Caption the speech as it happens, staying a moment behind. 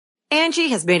Angie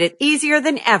has made it easier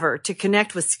than ever to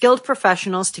connect with skilled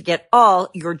professionals to get all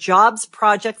your jobs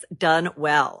projects done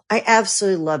well. I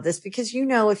absolutely love this because,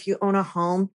 if you own a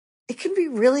home, it can be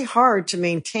really hard to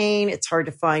maintain. It's hard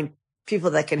to find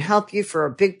people that can help you for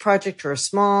a big project or a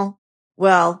small.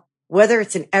 Well, whether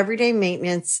it's in everyday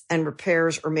maintenance and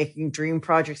repairs or making dream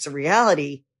projects a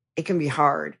reality, it can be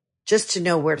hard just to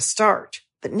know where to start.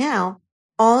 But now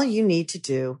all you need to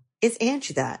do is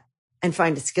Angie that and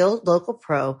find a skilled local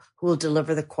pro who will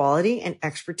deliver the quality and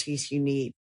expertise you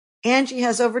need. Angie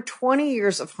has over 20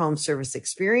 years of home service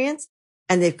experience,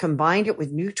 and they've combined it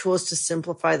with new tools to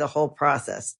simplify the whole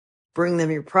process. Bring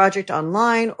them your project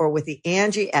online or with the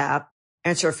Angie app,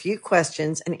 answer a few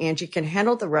questions, and Angie can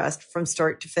handle the rest from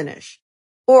start to finish.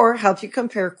 Or help you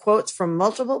compare quotes from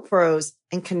multiple pros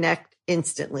and connect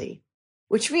instantly,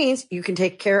 which means you can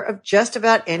take care of just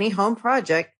about any home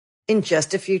project in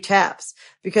just a few taps.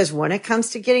 Because when it comes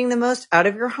to getting the most out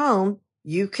of your home,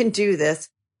 you can do this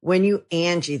when you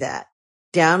Angie that.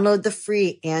 Download the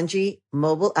free Angie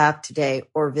mobile app today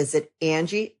or visit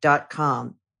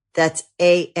Angie.com. That's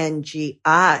ANGI.com.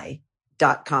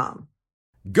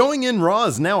 Going In Raw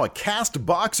is now a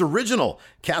CastBox original.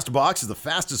 CastBox is the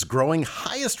fastest growing,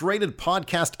 highest rated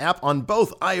podcast app on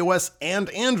both iOS and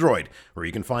Android, where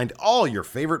you can find all your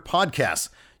favorite podcasts.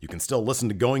 You can still listen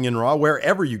to Going In Raw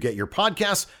wherever you get your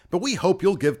podcasts, but we hope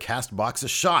you'll give CastBox a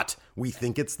shot. We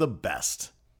think it's the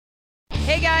best.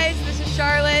 Hey guys, this is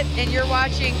Charlotte, and you're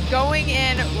watching Going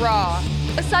In Raw.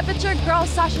 What's up, it's your girl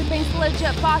Sasha Banks,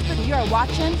 Legit Boss, and you're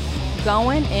watching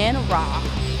Going In Raw.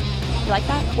 You like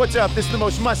that? What's up? This is the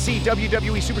most must-see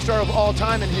WWE superstar of all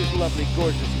time and his lovely,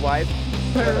 gorgeous wife,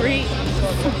 Marie.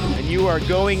 and you are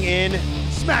going in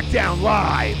SmackDown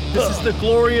Live. This is the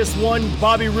glorious one,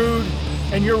 Bobby Roode,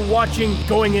 and you're watching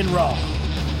Going In Raw.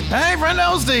 Hey,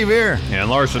 friendo, Steve here. And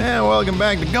Larson. And welcome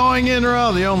back to Going In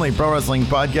Raw, the only pro wrestling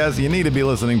podcast you need to be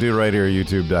listening to right here at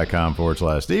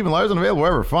youtube.com/Steve and Larson, available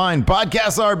wherever fine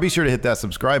podcasts are. Be sure to hit that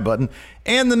subscribe button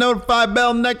and the notify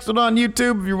bell next to it on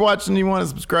YouTube. If you're watching and you want to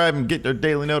subscribe and get their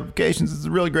daily notifications, it's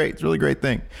really great. It's a really great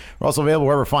thing. We're also available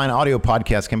wherever fine audio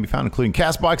podcasts can be found, including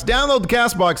CastBox. Download the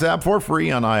CastBox app for free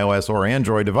on iOS or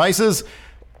Android devices.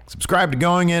 Subscribe to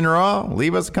Going In Raw.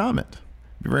 Leave us a comment.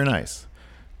 Be very nice.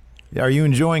 Are you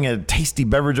enjoying a tasty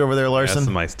beverage over there, Larson? That's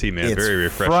some iced tea, man. It's very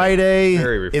refreshing. Friday.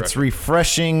 Very refreshing. It's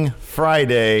refreshing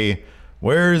Friday.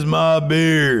 Where's my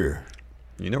beer?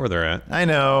 You know where they're at. I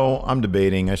know. I'm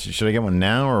debating. Should I get one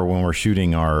now or when we're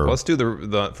shooting our Let's do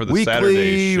the for the weekly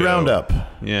Saturday show. roundup?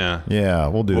 Yeah. Yeah,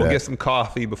 we'll do that. We'll get some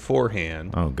coffee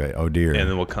beforehand. Okay. Oh dear. And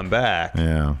then we'll come back.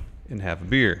 Yeah. And have a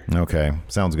beer. Okay.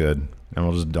 Sounds good. And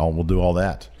we'll do all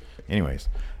that. Anyways,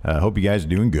 hope you guys are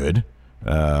doing good.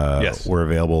 Yes. We're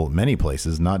available many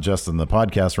places, not just in the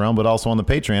podcast realm, but also on the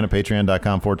Patreon at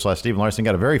patreon.com/Stephen Larson.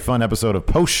 Got a very fun episode of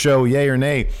Post Show Yay or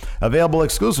Nay available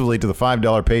exclusively to the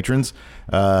 $5 patrons.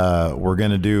 We're going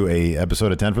to do a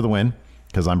episode of 10 for the win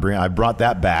because I brought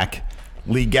that back.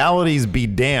 Legalities be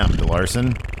damned,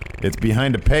 Larson. It's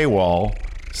behind a paywall,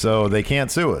 so they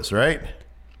can't sue us, right?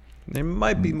 They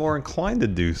might be more inclined to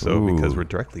do so because we're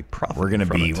directly profiting.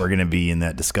 We're gonna be in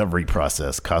that discovery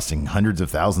process, costing hundreds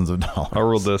of thousands of dollars. I'll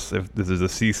rule this if this is a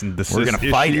cease and desist. We're gonna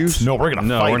fight it. No, we're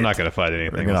not gonna fight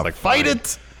anything. We're gonna fight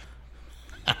it.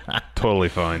 Totally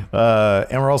fine.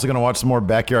 And we're also gonna watch some more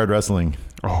backyard wrestling.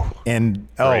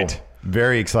 Great.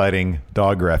 Very exciting.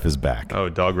 Dog Ref is back. Oh,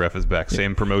 Dog Ref is back.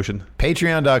 Same promotion.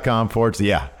 Patreon.com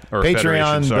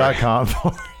Patreon.com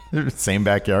same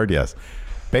backyard. Yes.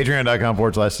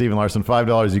 Patreon.com/Stephen Larson.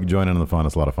 $5. You can join in on the fun.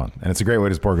 It's a lot of fun. And it's a great way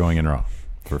to support Going In Raw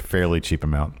for a fairly cheap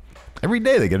amount. Every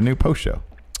day they get a new post show.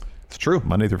 It's true.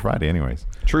 Monday through Friday anyways.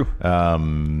 True.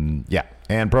 Yeah.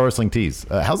 And Pro Wrestling Tees.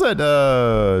 How's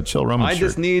that Chill Roman shirt? I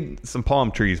just need some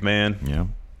palm trees, man. Yeah.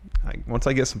 Once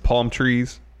I get some palm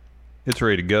trees, it's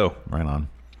ready to go. Right on.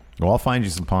 Well, I'll find you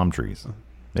some palm trees.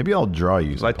 Maybe I'll draw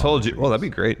you some I told you. trees. Well, that'd be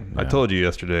great. Yeah. I told you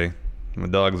yesterday. My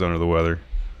dog's under the weather.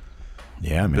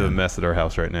 Yeah, man. The mess at our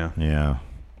house right now. Yeah.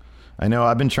 I know.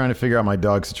 I've been trying to figure out my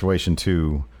dog situation,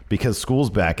 too. Because school's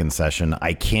back in session,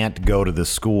 I can't go to the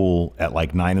school at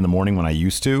like 9 in the morning when I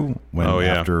used to,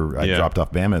 after I dropped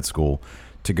off Bama at school,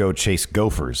 to go chase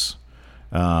gophers.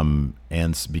 And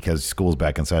because school's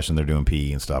back in session, they're doing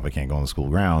PE and stuff. I can't go on the school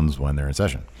grounds when they're in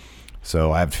session.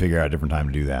 So I have to figure out a different time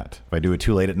to do that. If I do it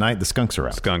too late at night, the skunks are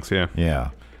out. Skunks, yeah. Yeah.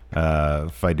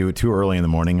 If I do it too early in the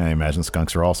morning, I imagine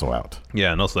skunks are also out.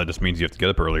 Yeah, and also that just means you have to get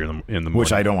up earlier in the morning.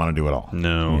 Which I don't want to do at all.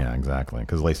 No. Yeah, exactly.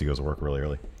 Because Lacey goes to work really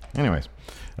early. Anyways,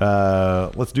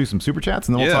 let's do some super chats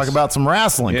and then we'll talk about some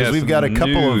wrestling because we've got a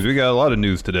couple news. We got a lot of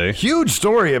news today. Huge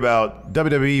story about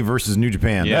WWE versus New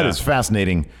Japan. Yeah. That is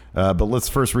fascinating. But let's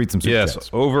first read some super chats.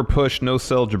 Overpush, no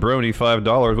sell, jabroni,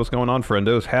 $5. What's going on,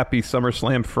 friendos? Happy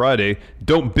SummerSlam Friday.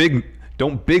 Don't big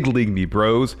league me,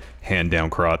 bros. Hand down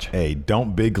crotch. Hey,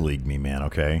 don't big league me, man,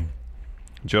 okay?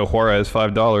 Joe Juarez,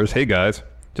 $5. Hey, guys.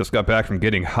 Just got back from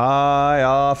getting high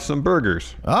off some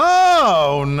burgers.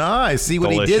 Oh, nice. See what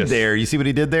Delicious. he did there? You see what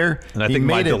he did there? And I think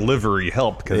my delivery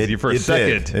helped because for a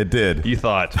second, it did. You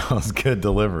thought that was good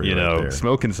delivery.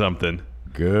 Smoking something.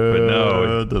 Good but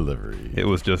no, delivery. It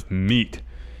was just meat.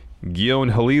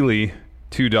 Guillaume Halili,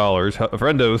 $2.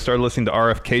 Friendo, started listening to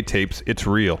RFK tapes. It's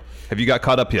real. Have you got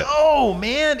caught up yet? Oh,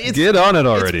 man. Get on it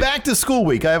already. It's back to school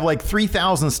week. I have like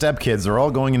 3,000 stepkids. They're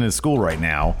all going into school right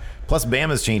now. Plus,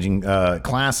 Bama's changing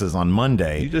classes on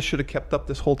Monday. You just should have kept up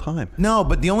this whole time. No,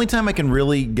 but the only time I can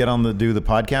really get on do the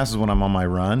podcast is when I'm on my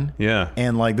run. Yeah.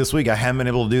 And like this week, I haven't been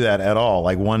able to do that at all.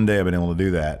 Like one day I've been able to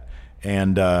do that.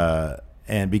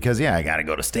 And because, I got to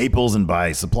go to Staples and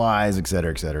buy supplies, et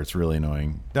cetera, et cetera. It's really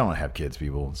annoying. Don't have kids,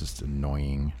 people. It's just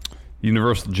annoying.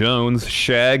 Universal Jones,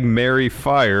 Shag, Mary,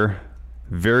 Fire,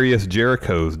 various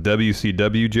Jerichos,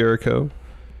 WCW Jericho,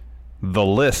 The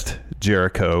List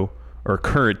Jericho, or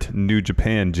current New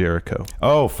Japan Jericho.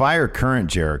 Oh, Fire current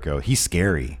Jericho. He's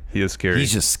scary. He is scary.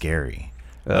 He's just scary.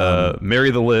 Marry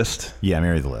the List. Yeah,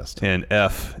 Marry the List. And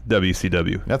F,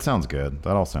 WCW. That sounds good.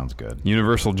 That all sounds good.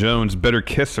 Universal Jones, Better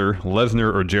Kisser,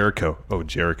 Lesnar, or Jericho? Oh,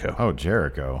 Jericho. Oh,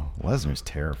 Jericho. Lesnar's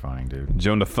terrifying, dude.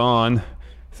 Jonathan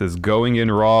says, Going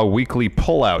in Raw weekly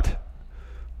pullout.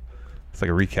 It's like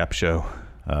a recap show.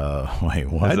 Wait,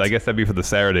 what? I guess that'd be for the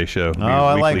Saturday show. Oh,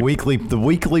 I like the weekly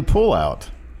pullout.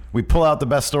 We pull out the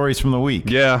best stories from the week.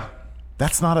 Yeah.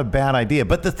 That's not a bad idea.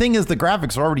 But the thing is, the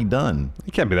graphics are already done.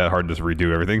 It can't be that hard to just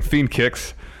redo everything. Fiend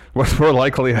Kicks. What's more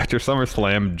likely after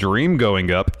SummerSlam? Dream going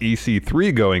up,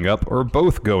 EC3 going up, or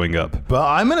both going up? But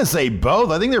I'm going to say both.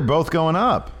 I think they're both going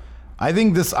up. I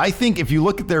think if you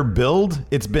look at their build,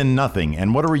 it's been nothing.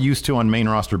 And what are we used to on main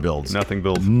roster builds? Nothing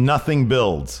builds. Nothing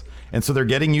builds. And so they're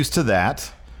getting used to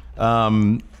that. They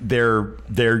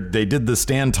did the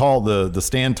stand tall, the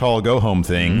stand tall go home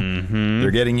thing. Mm-hmm.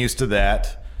 They're getting used to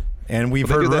that. And we've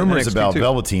heard rumors about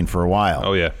Velveteen for a while.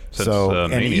 Oh, yeah.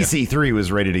 And EC3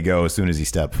 was ready to go as soon as he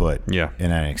stepped foot in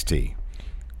NXT.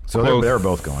 So they're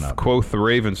both going up. Quoth the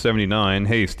Raven 79.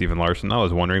 Hey, Stephen Larson. I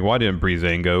was wondering, why didn't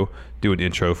Breezango do an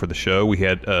intro for the show? We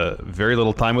had very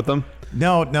little time with them.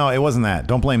 No, it wasn't that.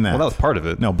 Don't blame that. Well, that was part of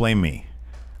it. No, blame me.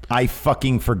 I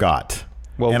fucking forgot.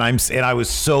 Well, and I was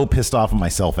so pissed off at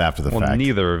myself after the fact. Well,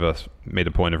 neither of us made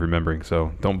a point of remembering,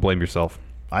 so don't blame yourself.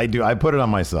 I do. I put it on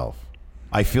myself.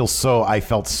 I felt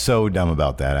so dumb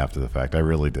about that after the fact. I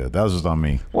really did. That was just on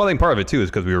me. Well, I think part of it too is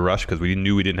because we were rushed because we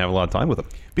knew we didn't have a lot of time with them.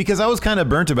 Because I was kind of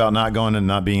burnt about not going and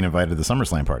not being invited to the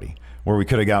SummerSlam party, where we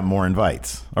could have got more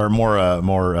invites or more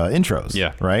intros.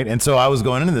 Yeah. Right. And so I was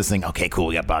going into this thing. Okay, cool.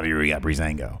 We got Bobby Roode. We got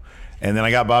Breezango, and then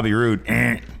I got Bobby Roode.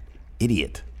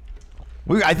 Idiot.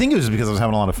 I think it was because I was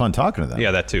having a lot of fun talking to them.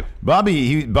 Yeah, that too.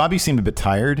 Bobby seemed a bit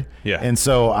tired. Yeah. And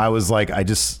so I was like, I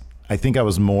think I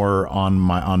was more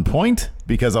on point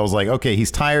because I was like, okay,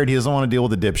 he's tired. He doesn't want to deal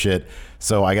with the dipshit.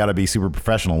 So I got to be super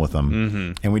professional with him.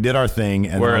 Mm-hmm. And we did our thing.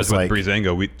 And whereas with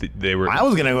Breezango, they were. I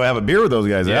was gonna go have a beer with those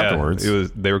guys afterwards.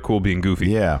 They were cool being goofy.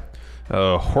 Yeah.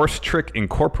 Horse Trick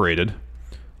Incorporated.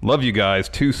 Love you guys.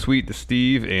 Too sweet to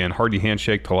Steve and hearty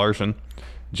handshake to Larson.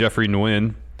 Jeffrey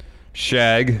Nguyen.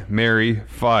 Shag, Mary,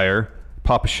 Fire,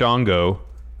 Papa Shango,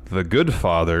 The Good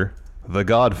Father, The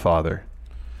Godfather.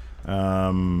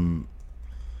 The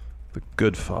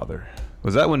Good Father.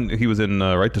 Was that when he was in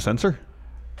Right to Censor?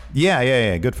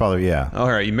 Yeah. Good Father, yeah.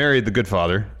 All right, you married The Good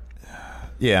Father.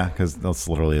 Yeah, because that's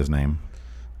literally his name.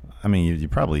 I mean, you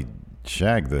probably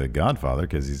shag The Godfather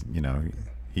because he's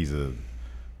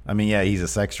a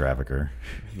sex trafficker.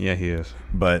 Yeah, he is.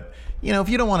 But, if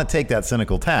you don't want to take that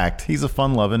cynical tact, he's a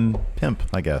fun-loving pimp,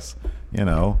 I guess.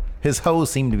 His hoes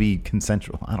seem to be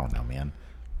consensual. I don't know, man.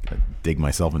 I dig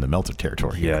myself into Meltzer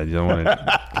territory here. Yeah, you don't want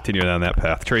to continue down that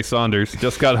path. Trey Saunders,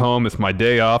 just got home. It's my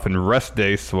day off and rest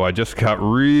day, so I just got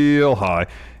real high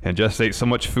and just ate so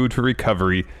much food for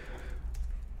recovery.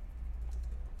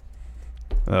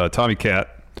 Tommy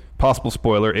Cat. Possible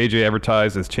spoiler, AJ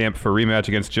advertised as champ for rematch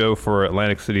against Joe for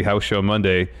Atlantic City House Show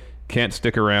Monday. Can't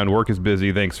stick around. Work is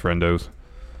busy. Thanks, friendos.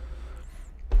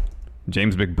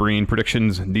 James McBreen,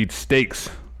 predictions need stakes.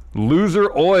 Loser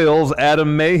oils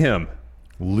Adam Mayhem.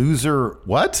 Loser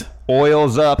what?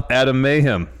 Oils up Adam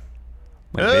Mayhem.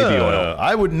 Like baby oil.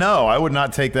 I would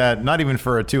not take that, not even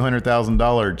for a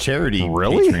 $200,000 charity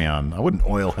Patreon. I wouldn't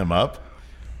oil him up.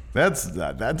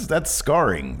 That's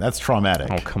scarring. That's traumatic.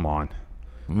 Oh, come on.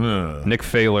 Nick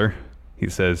Failer, he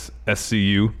says,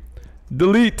 SCU,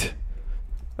 delete.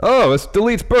 Oh, it's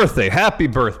Delete's birthday. Happy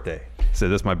birthday. He said,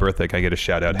 that's my birthday. Can I get a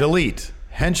shout out? Delete.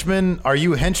 Henchman. Are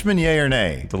you henchman, yay or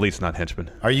nay? Delete's not henchman.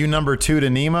 Are you number 2 to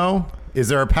Nemo? Is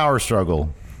there a power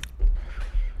struggle?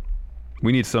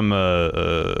 We need some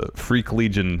Freak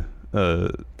Legion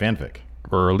fanfic.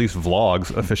 Or at least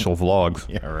vlogs, official vlogs.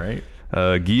 Yeah, right.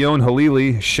 Guion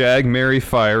Halili, Shag, Mary,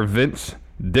 Fire, Vince,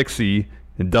 Dixie,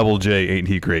 and Double J. Ain't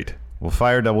he great? Well,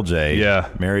 Fire Double J. Yeah.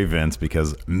 Marry Vince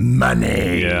because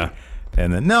money. Yeah.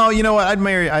 And then no, you know what? I'd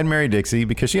marry Dixie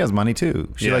because she has money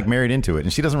too. She like married into it,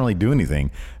 and she doesn't really do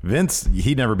anything. Vince,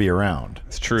 he'd never be around.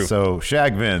 It's true. So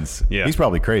Shag Vince, he's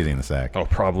probably crazy in the sack. Oh,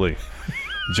 probably.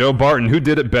 Joe Barton, who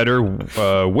did it better,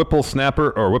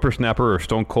 Whippersnapper or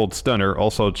Stone Cold Stunner.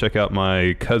 Also, check out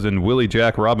my cousin Willie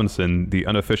Jack Robinson, the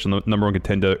unofficial number one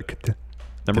contender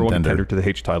to the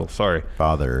H title. Sorry,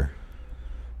 father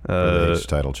for the H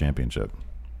title championship.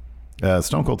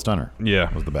 Stone Cold Stunner,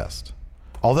 was the best.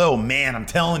 Although, man, I'm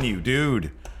telling you,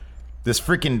 dude, this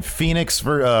freaking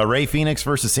Ray Phoenix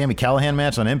versus Sami Callihan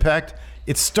match on Impact,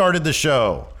 it started the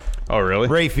show. Oh, really?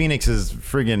 Ray Phoenix's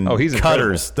friggin' he's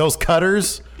cutters. incredible. Those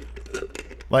cutters,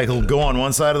 like he'll go on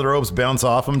one side of the ropes, bounce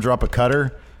off him, drop a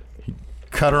cutter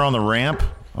on the ramp.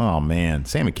 Oh, man.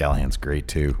 Sami Callihan's great,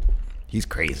 too. He's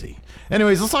crazy.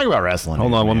 Anyways, let's talk about wrestling.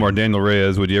 Hold on, one more. Daniel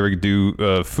Reyes, would you ever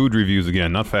do food reviews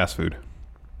again? Not fast food.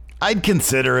 I'd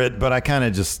consider it, but I kind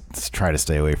of just try to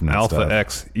stay away from that Alpha stuff.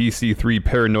 X EC3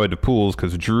 Paranoid to Pools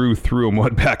because Drew threw him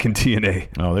one back in TNA.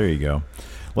 Oh, there you go.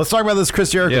 Let's talk about this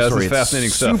Chris Jericho story. This is fascinating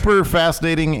stuff. Super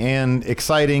fascinating and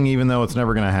exciting, even though it's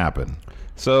never going to happen.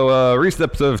 So, recent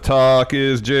episode of Talk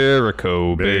is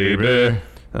Jericho, baby.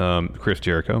 Chris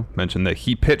Jericho mentioned that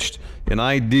he pitched an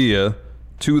idea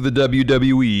to the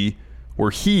WWE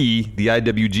where he, the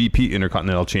IWGP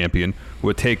Intercontinental Champion,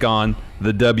 would take on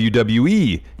the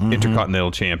WWE Intercontinental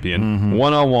Champion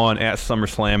one-on-one at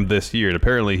SummerSlam this year. And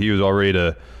apparently he was all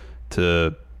ready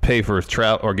to pay for his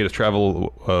travel or get his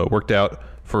travel worked out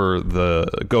for the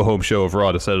go-home show of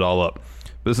Raw to set it all up.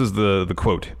 This is the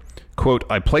quote. Quote,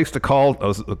 I placed a call,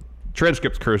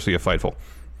 transcripts courtesy of Fightful.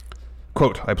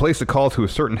 Quote, I placed a call to a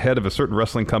certain head of a certain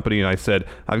wrestling company and I said,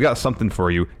 I've got something for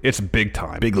you. It's big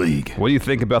time. Big league. What do you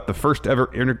think about the first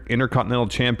ever Intercontinental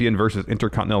Champion versus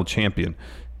Intercontinental Champion?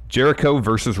 Jericho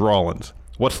versus Rollins.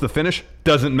 What's the finish?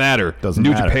 Doesn't matter.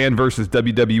 New Japan versus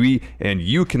WWE, and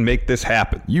you can make this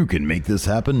happen. You can make this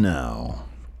happen now.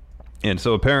 And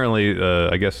so apparently,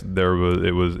 I guess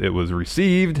it was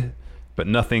received, but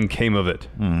nothing came of it.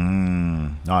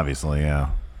 Obviously, yeah.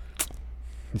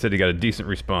 He said he got a decent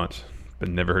response, but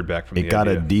never heard back from the It got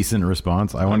idea. a decent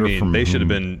response. I wonder from they should have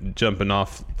been jumping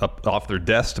off their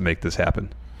desk to make this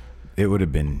happen. It would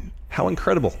have been how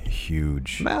incredible,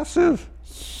 huge, massive.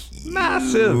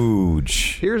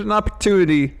 Huge. Here's an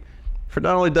opportunity for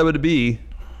not only WWE,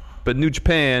 but New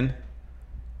Japan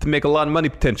to make a lot of money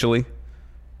potentially.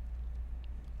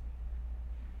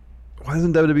 Why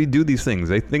doesn't WWE do these things?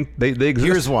 They think they exist.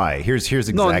 Here's why. Here's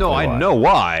exactly why. No, I know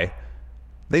why.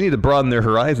 They need to broaden their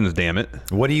horizons, damn it.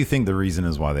 What do you think the reason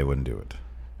is why they wouldn't do it?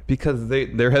 Because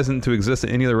they're hesitant to exist in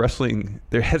any other wrestling.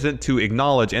 They're hesitant to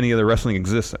acknowledge any other wrestling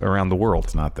exists around the world.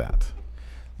 It's not that.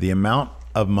 The amount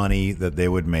of money that they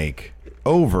would make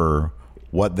over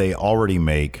what they already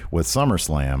make with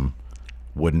SummerSlam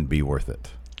wouldn't be worth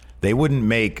it. They wouldn't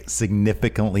make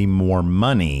significantly more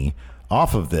money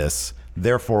off of this.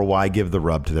 Therefore, why give the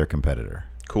rub to their competitor?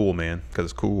 Cool, man, because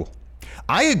it's cool.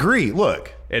 I agree.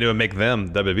 Look. And it would make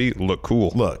them, WWE, look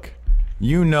cool. Look,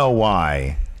 you know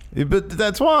why. But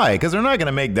that's why, because they're not going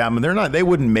to make that. They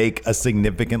wouldn't make a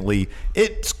significantly.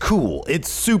 It's cool. It's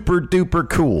super duper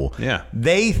cool. Yeah.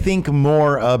 They think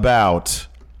more about.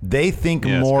 They think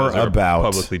more about a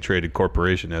publicly traded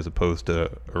corporation as opposed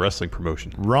to a wrestling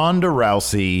promotion. Ronda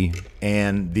Rousey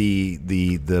and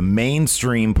the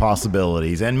mainstream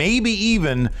possibilities, and maybe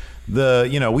even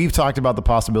we've talked about the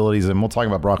possibilities, and we'll talk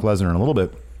about Brock Lesnar in a little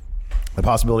bit. The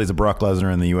possibilities of Brock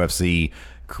Lesnar in the UFC.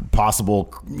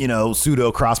 Possible,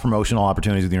 pseudo cross promotional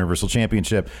opportunities with the Universal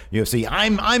Championship, UFC. I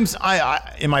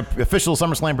in my official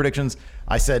SummerSlam predictions,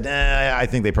 I said I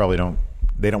think they probably don't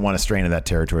want to stray into that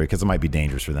territory because it might be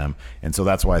dangerous for them, and so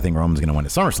that's why I think Roman's going to win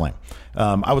at SummerSlam.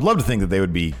 I would love to think that they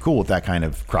would be cool with that kind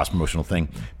of cross promotional thing,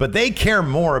 but they care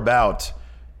more about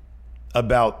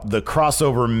the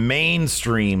crossover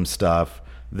mainstream stuff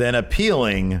than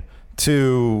appealing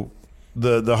to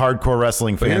the hardcore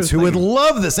wrestling fans who would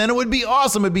love this, and it would be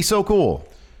awesome. It'd be so cool.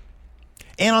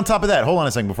 And on top of that, hold on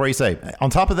a second before you say, on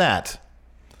top of that,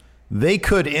 they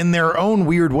could, in their own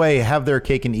weird way, have their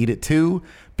cake and eat it too.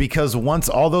 Because once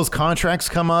all those contracts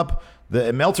come up,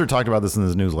 Meltzer talked about this in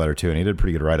his newsletter too, and he did a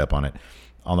pretty good write-up on it,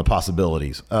 on the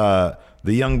possibilities. The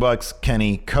Young Bucks,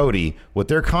 Kenny, Cody, with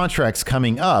their contracts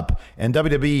coming up, and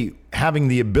WWE having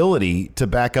the ability to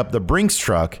back up the Brinks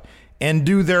truck and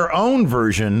do their own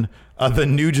version of the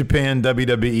New Japan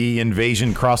WWE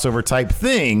invasion crossover type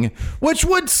thing, which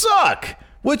would suck.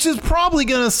 Which is probably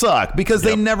going to suck because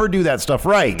they never do that stuff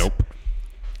right. Nope.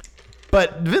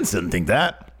 But Vince didn't think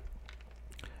that.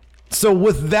 So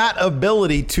with that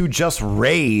ability to just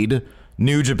raid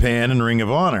New Japan and Ring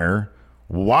of Honor,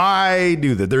 why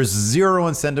do that? There's zero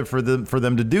incentive for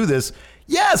them to do this.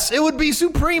 Yes, it would be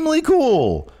supremely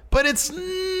cool, but it's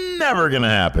never going to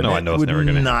happen. No, I know it's never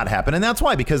going to not happen. And that's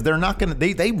why, because they're not going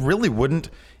to, they really wouldn't,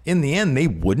 in the end, they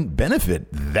wouldn't benefit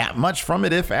that much from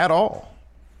it, if at all.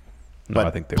 No, But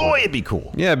I think they boy, would. it'd be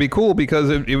cool. Yeah, it'd be cool because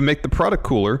it would make the product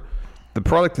cooler. The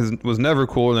product was never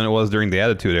cooler than it was during the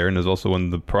Attitude Era, and is also when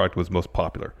the product was most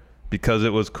popular. Because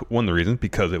it was one of the reasons,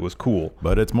 because it was cool.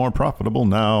 But it's more profitable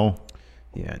now.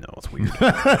 Yeah, I know, it's weird.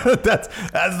 that's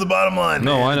the bottom line.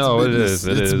 No, man. I know, it is.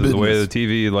 It is. The way business. the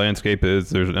TV landscape is,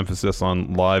 there's an emphasis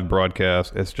on live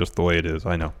broadcast. It's just the way it is.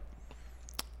 I know.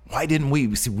 Why didn't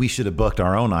we should have booked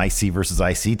our own IC versus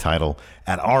IC title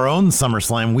at our own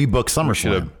SummerSlam. We booked Should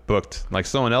SummerSlam. have booked, like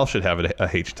someone else should have a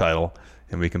H title,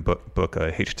 and we can book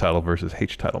a H title versus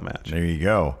H title match. There you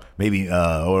go. Maybe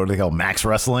what do they call Max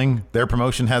Wrestling? Their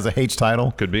promotion has a H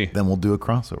title. Could be. Then we'll do a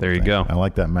crossover. There you thing. go. I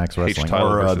like that, Max Wrestling. title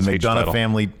Or versus H McDonough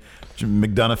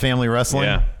title. Family Wrestling.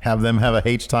 Yeah. Have them have a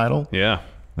H title. Yeah,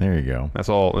 There you go. that's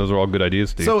all. Those are all good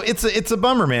ideas, Steve. So it's a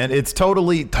bummer, man. It's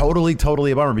totally a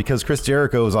bummer because Chris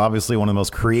Jericho is obviously one of the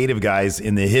most creative guys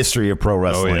in the history of pro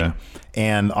wrestling. yeah.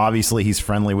 And obviously he's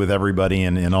friendly with everybody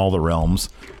in all the realms.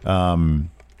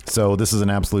 So this is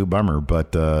an absolute bummer,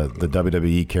 but the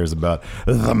WWE cares about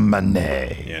the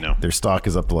money. Yeah, I know. Their stock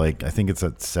is up to I think it's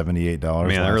at $78.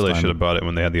 Man, I last really time. should have bought it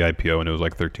when they had the IPO, and it was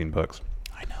like $13.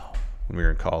 I know. When we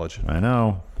were in college. I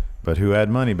know. But who had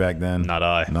money back then? Not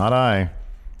I. Not I.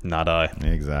 Not I.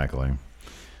 Exactly.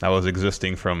 I was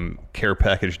existing from care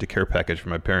package to care package for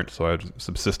my parents, so I was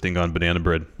subsisting on banana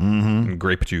bread and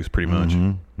grape juice, pretty much.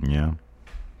 Yeah.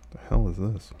 The hell is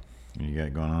this? What you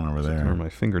got going on over Or there? my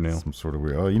fingernail. Some sort of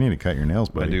weird. Oh, you need to cut your nails,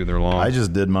 buddy. I do, they're long. I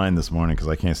just did mine this morning because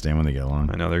I can't stand when they get long.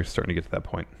 I know they're starting to get to that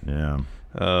point. Yeah.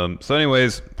 So,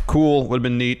 anyways, cool. Would have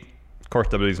been neat. Of course,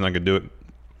 WWE's not going to do it.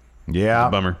 Yeah.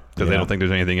 Bummer, because they don't think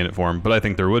there's anything in it for them. But I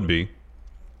think there would be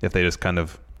if they just kind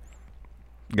of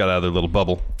got out of their little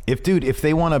bubble. If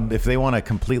they want to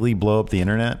completely blow up the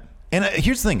internet. And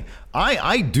here's the thing.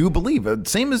 I do believe,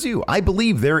 same as you, I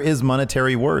believe there is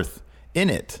monetary worth in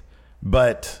it.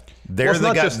 But they're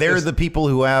the people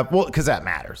who have, because that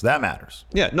matters. That matters.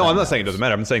 Yeah, no, I'm not saying it doesn't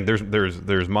matter. I'm saying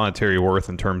there's monetary worth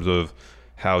in terms of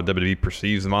how WWE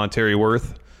perceives the monetary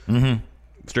worth,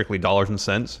 strictly dollars and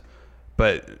cents.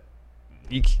 But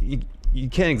you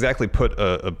can't exactly put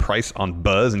a price on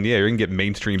buzz. And yeah, you can get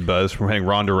mainstream buzz from having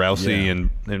Ronda Rousey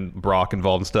and Brock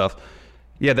involved and stuff.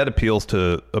 Yeah, that appeals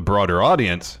to a broader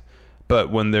audience. But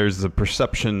when there's a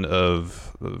perception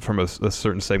from a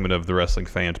certain segment of the wrestling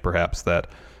fans, perhaps that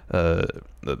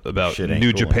about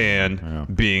New Japan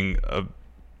being a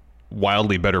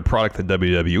wildly better product than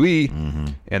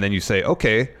WWE, and then you say,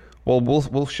 okay, well,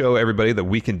 we'll show everybody that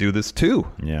we can do this too.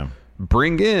 Yeah.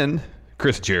 Bring in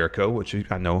Chris Jericho, which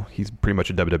I know he's pretty much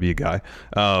a WWE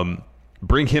guy.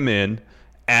 Bring him in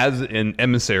as an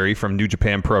emissary from New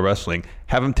Japan Pro Wrestling.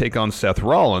 Have him take on Seth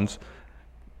Rollins.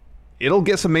 It'll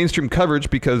get some mainstream coverage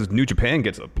because New Japan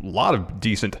gets a lot of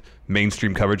decent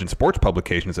mainstream coverage in sports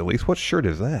publications, at least. What shirt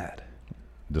is that?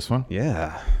 This one?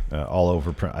 Yeah. All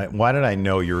over print. Why did I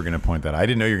know you were going to point that? I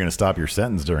didn't know you were going to stop your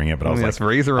sentence during it, but I was that's like,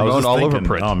 Razor I was Ramon just all thinking, over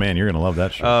print. Oh man, you're going to love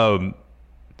that shirt.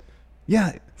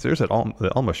 Yeah. So there's that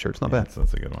Almost shirt. It's not bad.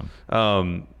 That's a good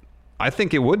one. I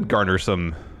think it would garner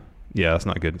some. Yeah, that's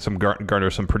not good.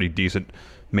 Garner some pretty decent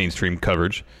mainstream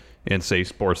coverage in, say,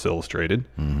 Sports Illustrated,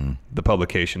 the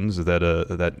publications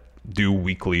that do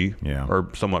weekly or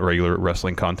somewhat regular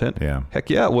wrestling content. Yeah.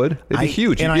 Heck yeah, it would. It'd be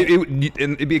huge. and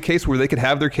It'd be a case where they could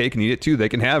have their cake and eat it too. They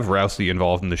can have Rousey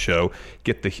involved in the show,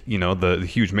 get the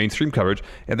huge mainstream coverage,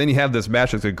 and then you have this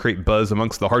match that's going to create buzz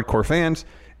amongst the hardcore fans.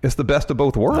 It's the best of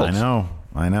both worlds.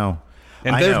 I know.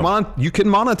 And you can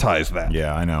monetize that.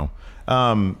 Yeah, I know.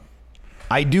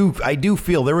 I do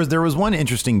feel there was one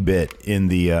interesting bit in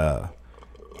the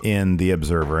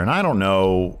Observer, and I don't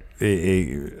know.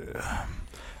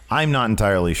 I'm not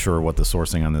entirely sure what the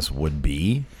sourcing on this would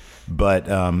be, but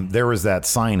there was that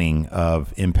signing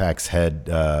of Impact's head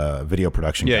video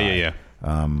production guy.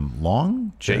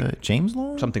 Long? James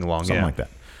Long? Something Long, Something like that.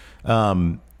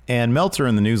 And Meltzer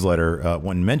in the newsletter,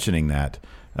 when mentioning that,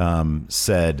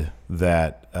 said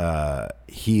that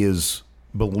he is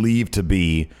believed to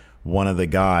be one of the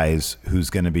guys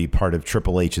who's going to be part of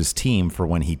Triple H's team for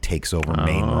when he takes over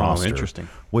main roster. Interesting.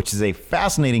 Which is a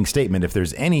fascinating statement if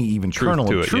there's any even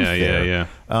kernel of truth there.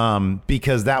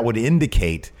 Because that would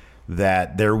indicate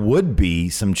that there would be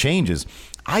some changes.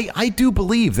 I do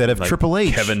believe that if like Triple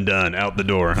H... Kevin Dunn out the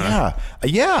door, huh?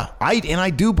 Yeah.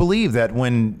 I do believe that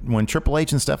when Triple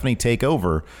H and Stephanie take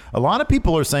over, a lot of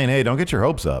people are saying, hey, don't get your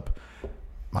hopes up.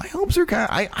 My hopes are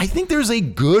kind of, I think there's a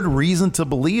good reason to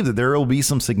believe that there will be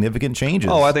some significant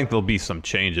changes. Oh, I think there'll be some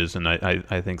changes, and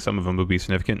I think some of them will be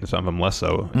significant and some of them less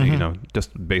so,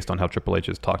 just based on how Triple H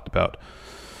has talked about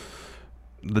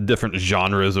the different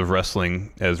genres of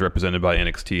wrestling as represented by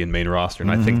NXT and main roster.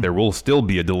 And I think there will still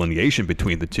be a delineation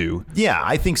between the two. Yeah,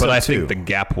 I think so, but I think the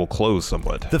gap will close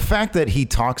somewhat. The fact that he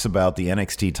talks about the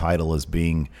NXT title as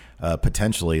being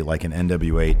potentially like an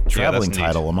NWA traveling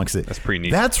title amongst it. That's pretty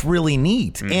neat. That's really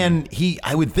neat. And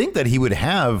I would think that he would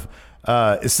have,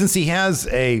 since he has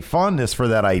a fondness for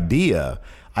that idea,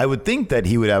 I would think that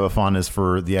he would have a fondness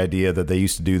for the idea that they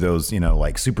used to do those,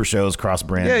 like super shows,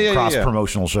 cross-brand,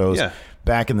 cross-promotional shows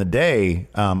back in the day,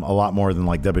 a lot more than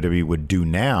like WWE would do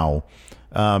now.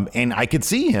 And I could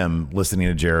see him listening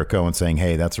to Jericho and saying,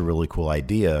 hey, that's a really cool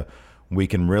idea. We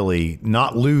can really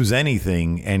not lose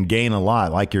anything and gain a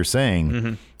lot. Like you're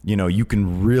saying, you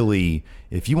can really,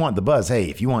 if you want the buzz, hey,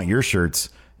 if you want your shirts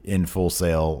in Full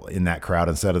Sail in that crowd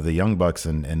instead of the Young Bucks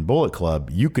and Bullet Club,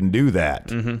 you can do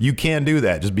that. You can do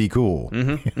that. Just be cool. You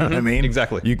know what I mean?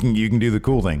 Exactly. You can do the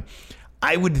cool thing.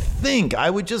 I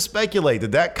would just speculate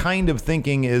that kind of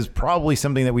thinking is probably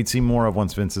something that we'd see more of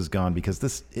once Vince is gone,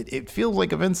 because it feels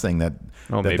like a Vince thing that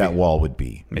wall would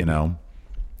be,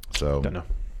 So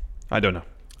I don't know.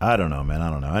 I don't know, man. I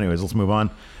don't know. Anyways, let's move on.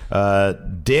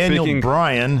 Daniel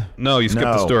Bryan. No, you skipped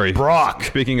the story. Brock.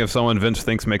 Speaking of someone Vince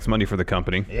thinks makes money for the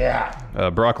company. Yeah.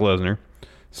 Brock Lesnar.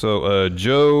 So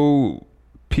Joe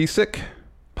Pesich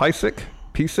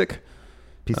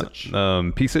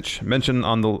mentioned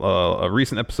on a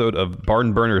recent episode of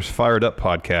Barn Burner's Fired Up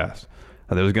podcast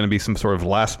that there was going to be some sort of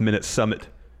last-minute summit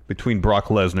between Brock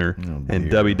Lesnar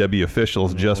and WWE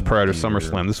officials just prior to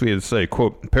SummerSlam. This we had to say,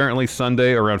 quote, apparently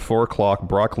Sunday around 4 o'clock,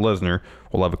 Brock Lesnar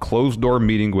will have a closed-door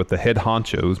meeting with the head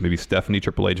honchos, maybe Stephanie,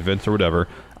 Triple H, Vince, or whatever.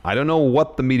 I don't know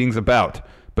what the meeting's about,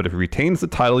 but if he retains the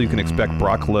title, you can expect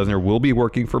Brock Lesnar will be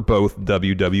working for both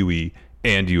WWE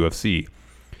and UFC.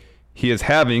 He is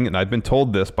having, and I've been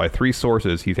told this by 3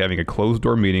 sources, he's having a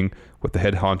closed-door meeting with the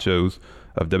head honchos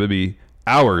of WWE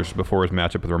hours before his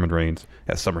matchup with Roman Reigns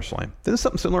at SummerSlam. Didn't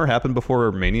something similar happen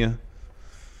before Mania?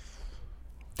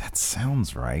 That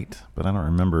sounds right, but I don't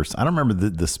remember. I don't remember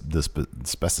the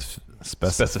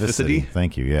specificity.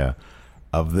 Thank you. Yeah,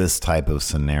 of this type of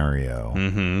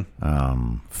scenario.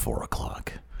 4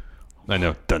 o'clock. I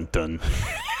know. Dun dun.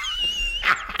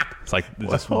 It's like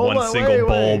just one single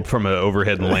bulb from an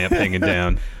overhead lamp hanging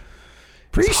down.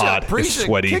 It's hot. It's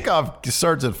sweaty. Kickoff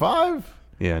starts at 5.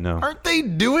 Yeah, no. Aren't they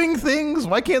doing things?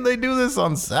 Why can't they do this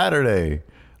on Saturday?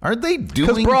 Aren't they doing things?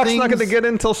 Because Brock's not going to get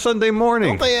in until Sunday morning.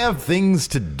 Don't they have things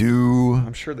to do?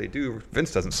 I'm sure they do.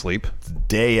 Vince doesn't sleep. It's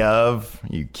day of.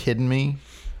 Are you kidding me?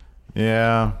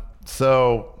 Yeah.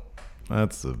 So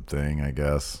that's the thing, I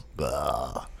guess.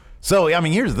 Ugh. So, I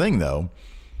mean, here's the thing, though.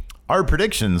 Our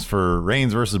predictions for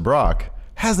Reigns versus Brock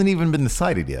hasn't even been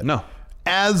decided yet. No.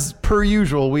 As per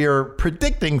usual, we are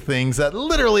predicting things that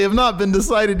literally have not been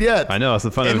decided yet. I know. It's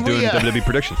the fun of doing WWE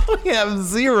predictions. We have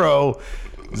zero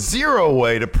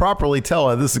way to properly tell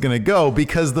how this is going to go,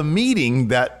 because the meeting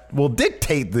that will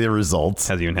dictate the results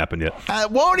hasn't even happened yet.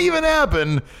 It won't even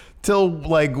happen till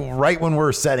like right when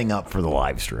we're setting up for the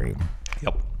live stream.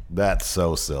 Yep. That's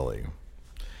so silly.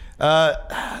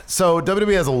 So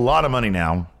WWE has a lot of money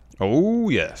now. Oh,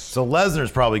 yes. So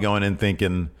Lesnar's probably going in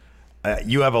thinking,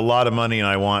 you have a lot of money and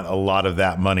I want a lot of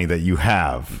that money that you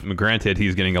have. Granted,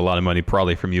 he's getting a lot of money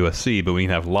probably from UFC, but we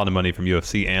can have a lot of money from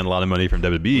UFC and a lot of money from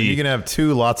WWE. You can have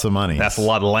lots of money. That's a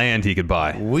lot of land he could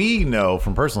buy. We know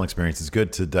from personal experience it's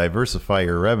good to diversify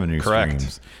your revenue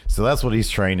streams. So that's what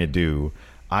he's trying to do.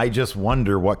 I just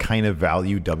wonder what kind of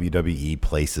value WWE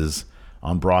places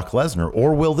on Brock Lesnar.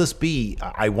 Or will this be,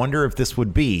 I wonder if this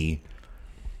would be,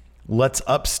 let's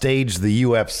upstage the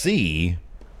UFC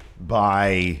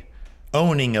by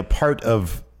owning a part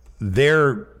of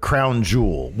their crown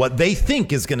jewel, what they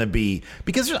think is going to be,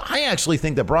 because I actually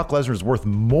think that Brock Lesnar is worth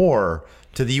more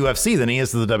to the UFC than he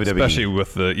is to the WWE. Especially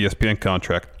with the ESPN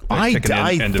contract. I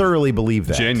thoroughly believe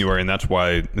that. January, and that's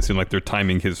why it seemed like they're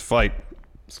timing his fight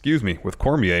with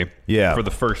Cormier. Yeah. For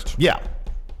the first Yeah.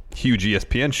 huge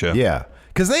ESPN show. Yeah.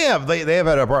 Because they have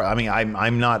had a part. I mean,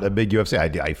 I'm not a big UFC.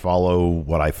 I follow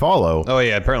what I follow. Oh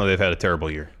yeah, apparently they've had a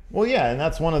terrible year. Well, yeah, and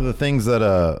that's one of the things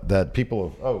that people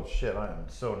have. Oh shit, I am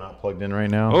so not plugged in right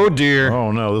now. Oh dear.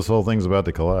 Oh no, this whole thing's about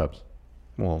to collapse.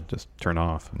 Well, just turn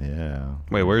off. Yeah.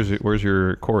 Wait, where's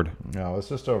your cord? No, it's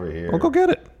just over here. Well, go get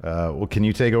it. Well, can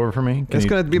you take over for me? It's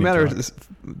going to be a matter of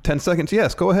 10 seconds.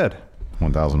 Yes, go ahead.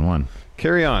 1001.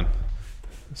 Carry on.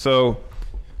 So,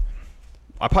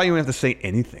 I probably don't have to say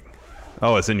anything.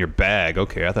 Oh, it's in your bag.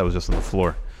 Okay, I thought it was just on the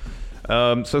floor.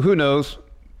 So who knows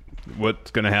what's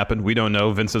going to happen? We don't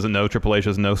know. Vince doesn't know. Triple H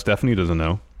doesn't know. Stephanie doesn't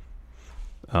know.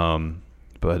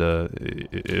 But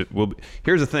it will be.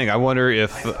 Here's the thing. I wonder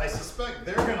if I suspect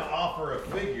they're going to offer a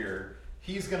figure.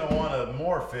 He's going to want a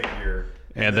more figure.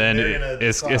 And then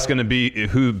it's going to be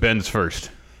who bends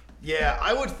first. Yeah,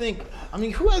 I would think. I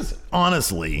mean, who has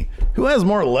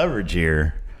more leverage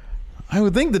here? I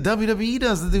would think the WWE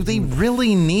does. Do they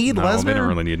really need No, Lesnar? they don't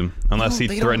really need him. Unless he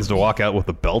threatens to walk out with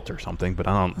a belt or something. But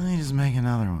I don't Let me just make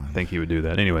another one. think he would do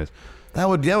that. Anyways. That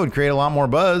would create a lot more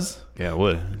buzz. Yeah, it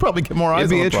would. Probably get more eyes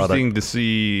It'd be on the interesting product. to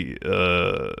see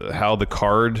how the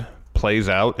card plays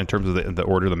out in terms of the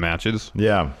order of the matches.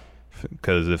 Yeah.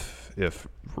 Because if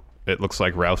it looks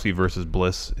like Rousey versus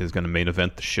Bliss is going to main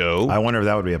event the show. I wonder if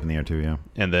that would be up in the air too, yeah.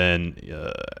 And then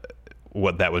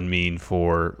what that would mean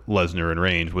for Lesnar and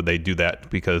Reigns. Would they do that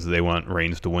because they want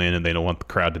Reigns to win and they don't want the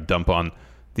crowd to dump on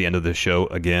the end of the show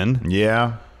again?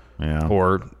 Yeah. Yeah.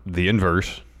 Or the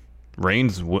inverse.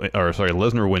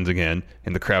 Lesnar wins again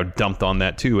and the crowd dumped on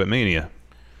that too at Mania.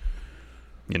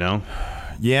 You know?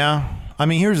 Yeah. I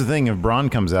mean, here's the thing. If Braun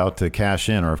comes out to cash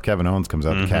in, or if Kevin Owens comes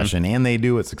out to cash in, and they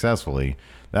do it successfully,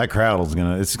 that crowd it's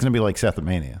going to be like Seth at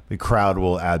Mania. The crowd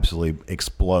will absolutely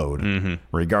explode,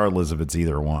 regardless if it's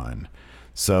either one.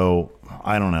 So,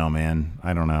 I don't know, man.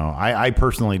 I don't know. I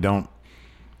personally don't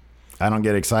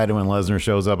get excited when Lesnar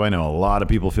shows up. I know a lot of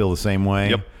people feel the same way.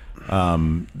 Yep.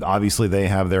 Obviously, they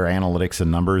have their analytics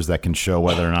and numbers that can show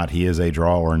whether or not he is a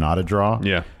draw or not a draw.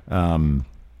 Yeah.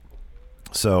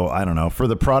 So I don't know. For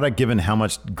the product, given how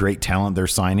much great talent they're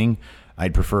signing,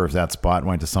 I'd prefer if that spot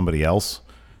went to somebody else.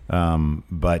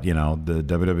 But you know, the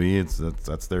WWE,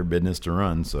 that's their business to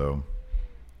run, so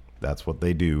that's what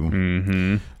they do.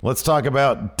 Mm-hmm. Let's talk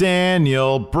about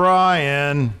Daniel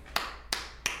Bryan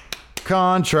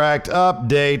contract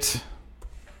update.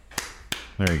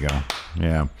 There you go.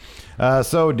 Yeah.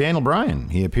 So Daniel Bryan,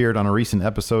 he appeared on a recent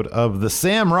episode of the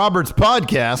Sam Roberts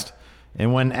podcast.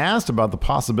 And when asked about the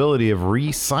possibility of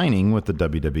re-signing with the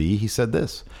WWE, he said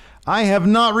this: "I have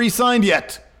not re-signed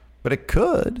yet, but it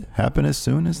could happen as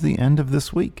soon as the end of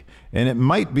this week. And it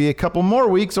might be a couple more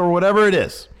weeks or whatever it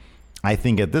is. I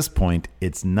think at this point,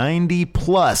 it's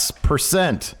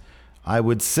 90+%. I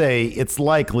would say it's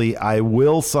likely I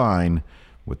will sign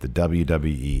with the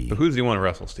WWE." But who does he want to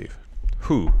wrestle, Steve?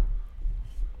 Who does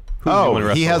he want to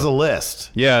wrestle? He has a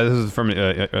list. Yeah, this is from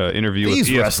an interview with ESPN.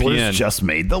 These wrestlers just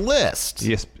made the list.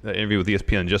 Interview with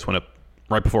ESPN just went up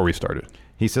right before we started.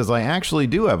 He says, "I actually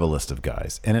do have a list of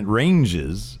guys, and it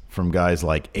ranges from guys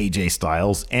like AJ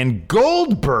Styles and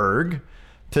Goldberg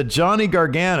to Johnny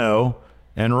Gargano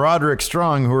and Roderick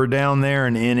Strong, who are down there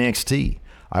in NXT.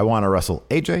 I want to wrestle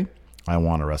AJ. I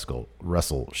want to wrestle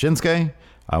Shinsuke.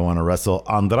 I want to wrestle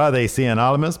Andrade Cien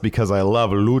Almas because I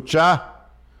love lucha.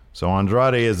 So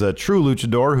Andrade is a true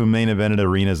luchador who main evented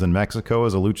arenas in Mexico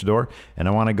as a luchador, and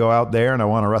I want to go out there and I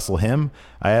want to wrestle him.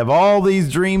 I have all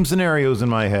these dream scenarios in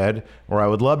my head where I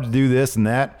would love to do this and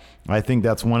that. I think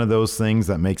that's one of those things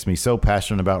that makes me so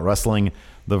passionate about wrestling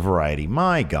the variety."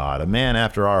 My God, a man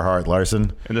after our heart,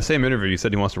 Larson. In the same interview, he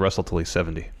said he wants to wrestle till he's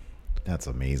 70. That's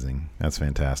amazing. That's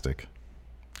fantastic.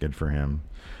 Good for him.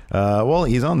 Well,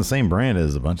 he's on the same brand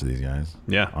as a bunch of these guys.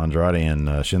 Yeah. Andrade and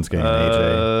Shinsuke and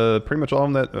AJ. Pretty much all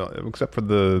of them that, except for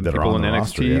the That are people on in the NXT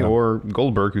roster, yeah. or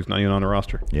Goldberg, who's not even on the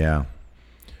roster. Yeah.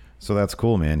 So that's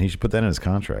cool, man. He should put that in his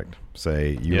contract.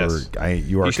 Say you Yes. are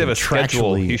He should have a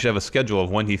schedule. contractually He should have a schedule of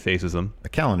when he faces them. a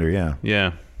calendar. Yeah.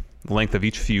 Yeah. The length of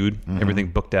each feud,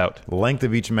 everything booked out. The length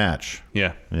of each match.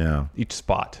 Yeah. Yeah. Each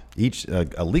spot. Each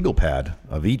a legal pad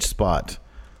of each spot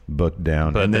booked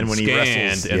down, But and then then when scanned he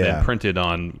wrestles, and then printed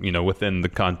on, within the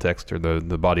context or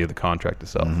the body of the contract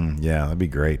itself. yeah, that'd be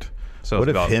great. So what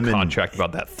it's if about him contract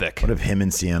about that thick. What if him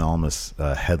and Cien Almas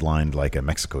headlined like a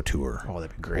Mexico tour? Oh,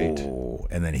 that'd be great. Oh,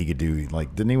 and then he could do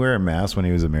didn't he wear a mask when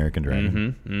he was American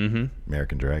Dragon?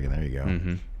 American Dragon. There you go.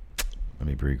 That'd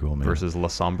be pretty cool, man. Versus La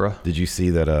Sombra. Did you see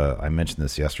that? I mentioned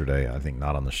this yesterday. I think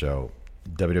not on the show.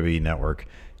 WWE Network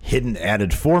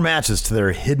added 4 matches to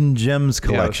their Hidden Gems Yeah, I was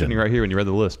collection. sitting right here when you read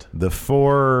the list. The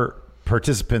 4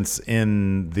 participants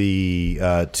in the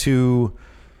two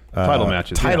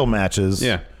title matches.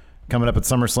 Yeah. Coming up at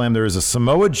SummerSlam, there is a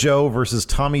Samoa Joe versus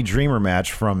Tommy Dreamer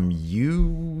match from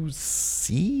UCW?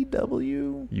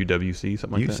 UWC,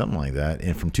 something like that. Something like that.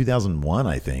 And from 2001,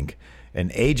 I think. An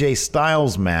AJ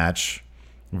Styles match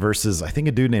versus, I think,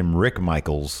 a dude named Rick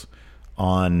Michaels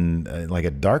on like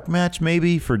a dark match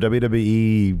maybe for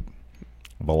WWE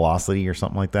Velocity or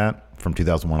something like that from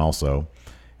 2001 also.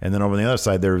 And then over on the other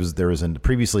side, there was a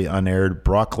previously unaired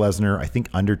Brock Lesnar, I think,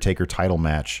 Undertaker title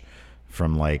match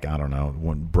from like, I don't know,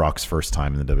 when Brock's first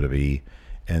time in the WWE.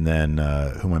 And then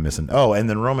who am I missing? Oh, and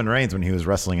then Roman Reigns when he was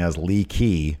wrestling as Lee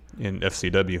Key. In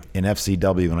FCW. In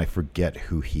FCW, and I forget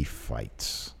who he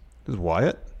fights. Is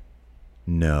Wyatt?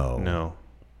 No.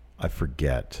 I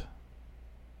forget.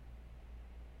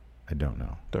 I don't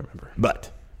know. Don't remember.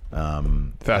 But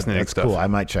fascinating that's stuff. Cool. I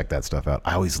might check that stuff out.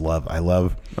 I love.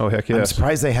 Oh, heck yes. I'm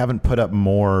surprised they haven't put up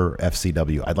more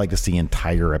FCW. I'd like to see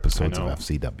entire episodes of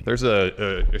FCW. There's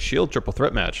a Shield triple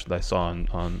threat match that I saw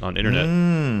on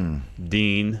internet.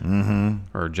 Dean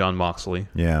or John Moxley.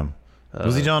 Yeah.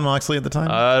 Was he John Moxley at the time?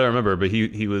 I don't remember, but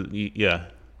he was. Yeah,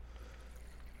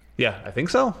 I think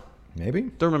so. Maybe.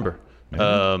 Don't remember.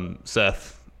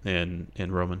 Seth and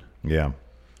Roman. Yeah.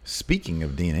 Speaking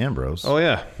of Dean Ambrose. Oh,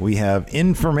 yeah. We have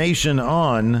information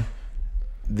on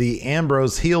the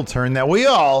Ambrose heel turn that we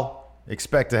all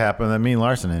expect to happen. That me and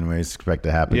Larson anyways expect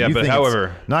to happen. Yeah, but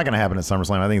however, it's not going to happen at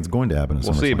SummerSlam. I think it's going to happen at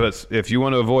SummerSlam. We'll see, but if you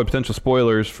want to avoid potential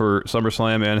spoilers for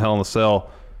SummerSlam and Hell in a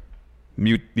Cell,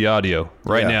 mute the audio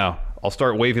right now. I'll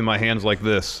start waving my hands like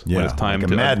this when it's time like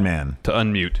to a madman to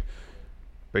unmute.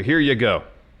 But here you go.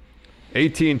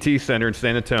 AT&T Center in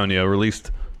San Antonio released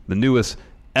the newest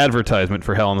advertisement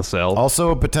for Hell in a Cell. Also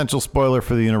a potential spoiler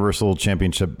for the Universal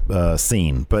Championship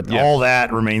scene, but all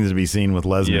that remains to be seen with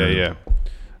Lesnar. Yeah.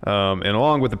 And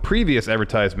along with the previous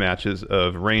advertised matches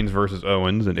of Reigns versus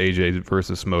Owens and AJ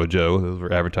versus Samoa Joe, those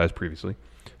were advertised previously,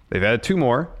 they've added two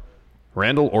more.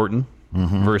 Randall Orton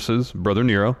versus Brother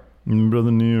Nero.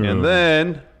 And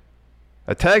then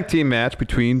a tag team match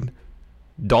between team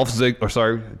of Dolph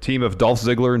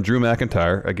Ziggler and Drew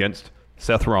McIntyre against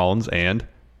Seth Rollins and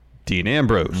Dean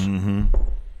Ambrose.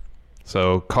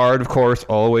 So card, of course,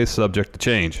 always subject to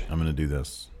change. I'm going to do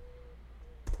this.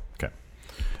 Okay.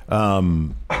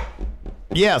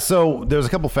 Yeah, so there's a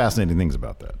couple fascinating things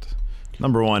about that.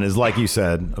 Number one is, like you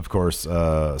said, of course,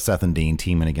 Seth and Dean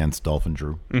teaming against Dolph and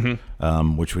Drew,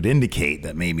 which would indicate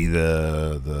that maybe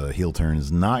the heel turn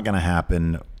is not going to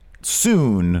happen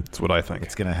soon. That's what I think.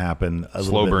 It's going to happen a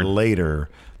little bit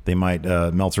later. They might.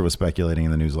 Meltzer was speculating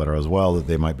in the newsletter as well that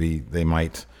they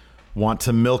might want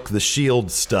to milk the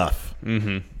Shield stuff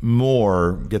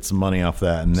more, get some money off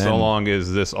that, and then so long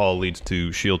as this all leads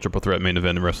to Shield triple threat main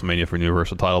event in WrestleMania for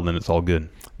Universal title, then it's all good.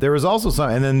 There was also some,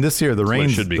 and then this year the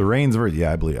Reigns, I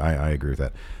believe I agree with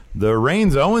that. The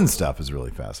Reigns Owens stuff is really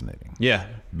fascinating. Yeah,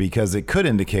 because it could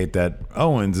indicate that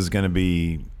Owens is going to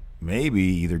be maybe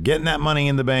either getting that Money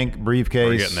in the Bank briefcase,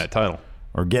 or getting that title,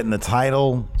 or getting the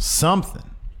title, something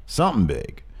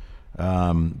big.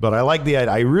 But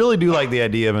I really do like the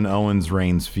idea of an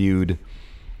Owens-Reigns feud.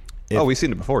 We've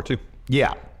seen it before too.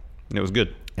 Yeah, and it was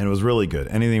good. And it was really good.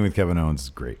 Anything with Kevin Owens is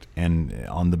great, and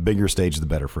on the bigger stage, the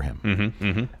better for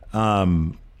him.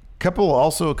 A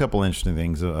couple interesting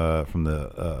things from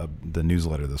the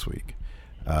newsletter this week.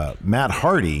 Matt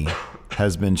Hardy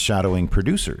has been shadowing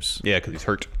producers. Yeah, because he's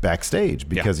hurt backstage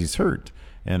because he's hurt,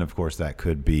 and of course that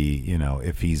could be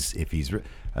if he's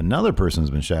another person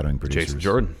has been shadowing producers.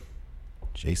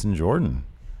 Jason Jordan.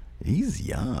 He's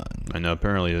young. I know.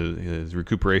 Apparently, his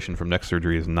recuperation from neck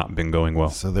surgery has not been going well.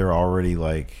 So they're already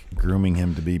grooming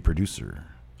him to be producer.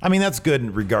 I mean, that's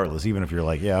good regardless. Even if you're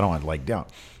I don't want down.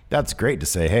 That's great to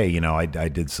say. Hey, I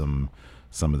did some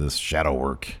of this shadow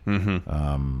work, for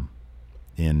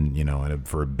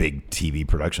a big TV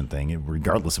production thing,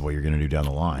 regardless of what you're going to do down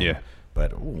the line. Yeah.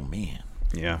 But oh man.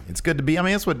 Yeah. It's good to be. I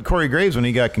mean, that's what Corey Graves when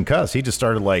he got concussed. He just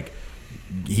started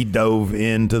he dove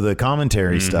into the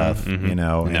commentary stuff, and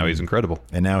now he's incredible.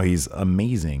 And now he's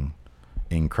amazing.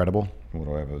 Incredible. What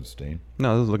do I have, Stain?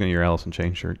 No, this is looking at your Alice in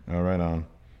Chains shirt. Oh, right on.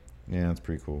 Yeah, that's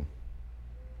pretty cool.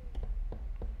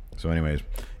 So anyways,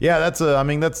 yeah,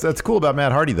 that's cool about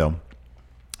Matt Hardy, though.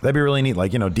 That'd be really neat.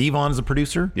 Devon is a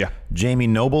producer. Yeah. Jamie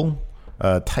Noble,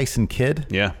 Tyson Kidd.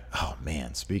 Yeah. Oh,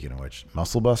 man, speaking of which,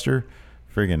 Muscle Buster.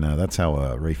 Friggin', that's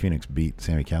how Ray Phoenix beat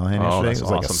Sami Callihan yesterday. That's it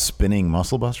was awesome. A spinning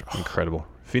muscle buster. Oh. Incredible.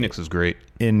 Phoenix is great.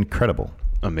 Incredible.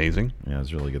 Amazing. Yeah,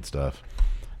 it's really good stuff.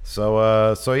 So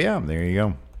yeah, there you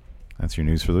go. That's your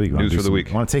news for the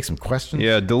week. Want to take some questions?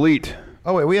 Yeah, delete.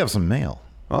 Oh, wait, we have some mail.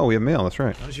 Oh, we have mail. That's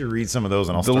right. Why don't you read some of those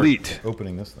and I'll delete. start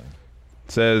opening this thing.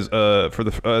 Says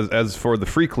as for the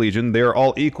Freak Legion, they are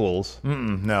all equals.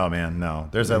 No, man, no.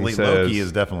 There's that He Loki says-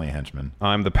 is definitely a henchman.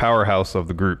 I'm the powerhouse of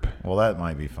the group. Well, that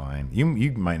might be fine. You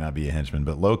might not be a henchman,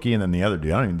 but Loki and then the other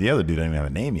dude. The other dude doesn't even have a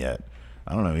name yet.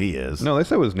 I don't know who he is. No, they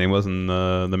said what his name was in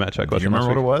the match I Do question. you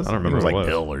remember what it was? I don't remember it was what like it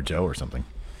was. Bill or Joe or something.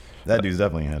 That dude's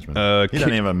definitely a henchman. He doesn't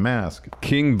even have a mask.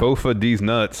 King Bofa D's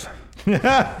nuts.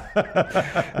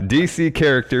 DC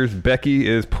characters: Becky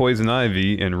is Poison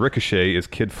Ivy and Ricochet is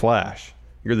Kid Flash.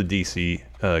 You're the DC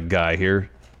guy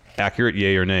here. Accurate,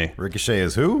 yay or nay? Ricochet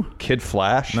is who? Kid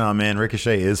Flash? No, man.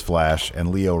 Ricochet is Flash, and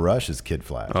Leo Rush is Kid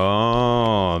Flash.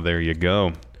 Oh, there you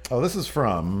go. Oh, this is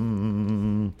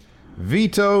from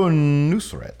Vito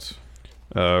Nusret.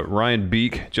 Ryan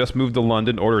Beek just moved to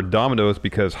London, ordered Domino's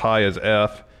because high as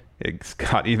F. It's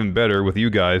got even better with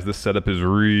you guys. This setup is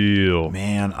real.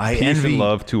 Man, I Peace envy and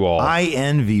love to all. I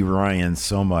envy Ryan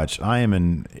so much. I am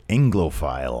an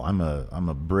Anglophile. I'm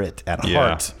a Brit at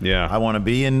heart. Yeah. I want to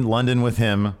be in London with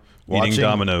him, Eating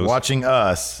Domino's. watching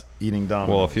us eating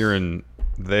Domino's. Well, if you're in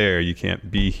there, you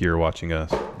can't be here watching us.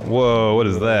 Whoa, what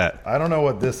is that? I don't know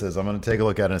what this is. I'm going to take a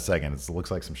look at it in a second. It looks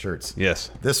like some shirts.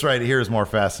 Yes. This right here is more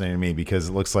fascinating to me because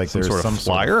it looks like there's sort of some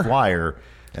flyer? sort of flyer,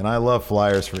 and I love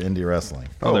flyers for indie wrestling.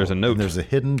 Oh, there's a note. And there's a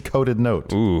hidden coded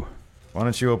note. Ooh. Why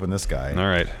don't you open this guy? All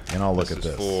right. And I'll look This at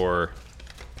is this. for...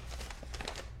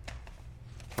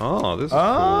 Oh, this is cool.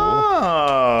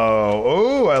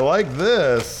 Oh, I like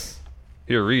this.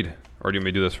 Here, read. Or do you want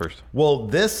me to do this first? Well,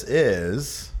 this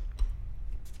is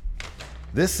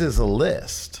a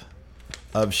list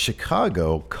of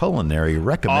Chicago culinary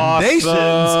recommendations.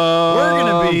 Awesome. We're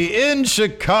going to be in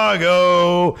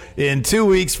Chicago in 2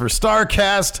 weeks for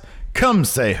StarCast. Come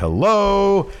say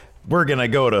hello. We're going to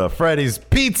go to Freddy's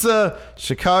Pizza,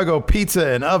 Chicago Pizza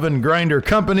and Oven Grinder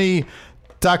Company,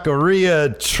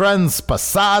 Taqueria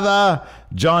Transpasada,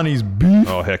 Johnny's Beef,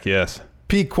 Oh, heck yes.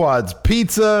 Pequod's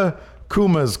Pizza,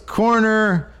 Kuma's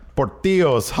Corner,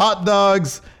 Portillo's Hot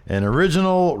Dogs, and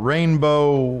Original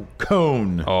Rainbow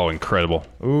Cone. Oh, incredible.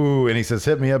 Ooh, and he says,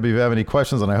 hit me up if you have any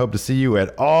questions, and I hope to see you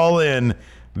at All In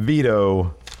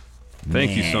Vito.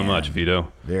 Thank you so much,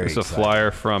 Vito. Very It's a exciting.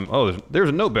 flyer from... Oh, there's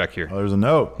a note back here. Oh, there's a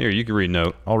note. Here, you can read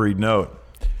note. I'll read note.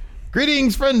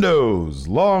 Greetings, friendos.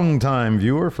 Long-time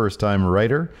viewer, first-time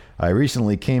writer. I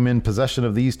recently came in possession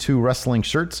of these 2 wrestling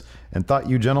shirts and thought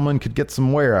you gentlemen could get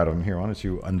some wear out of them. Here, why don't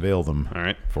you unveil them All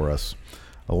right. for us?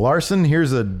 Larson,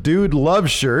 here's a Dude Love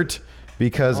shirt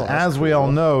because, as we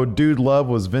all know, Dude Love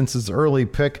was Vince's early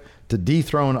pick to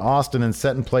dethrone Austin and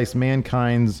set in place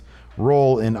Mankind's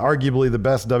role in arguably the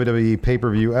best WWE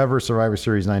pay-per-view ever, Survivor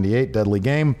Series 98, Deadly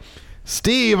Game.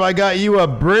 Steve, I got you a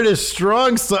British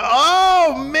Strong Style.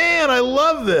 Oh, man, I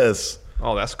love this.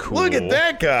 Oh, that's cool. Look at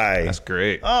that guy. That's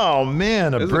great. Oh,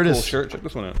 man, This is British. a cool shirt. Check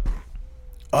this one out.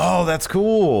 Oh, that's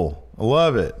cool. I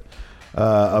love it.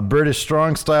 A British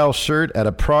Strong Style shirt at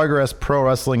a Progress Pro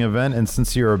Wrestling event. And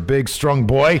since you're a big, strong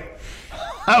boy,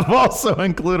 I've also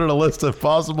included a list of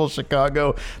possible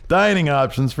Chicago dining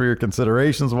options for your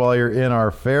considerations while you're in our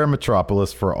fair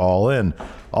metropolis for All In.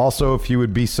 Also, if you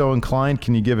would be so inclined,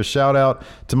 can you give a shout out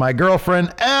to my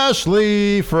girlfriend,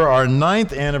 Ashley, for our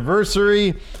 9th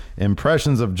anniversary?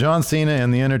 Impressions of John Cena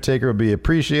and The Undertaker would be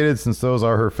appreciated since those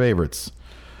are her favorites.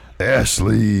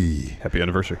 Ashley, Happy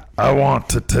anniversary. I want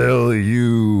to tell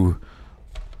you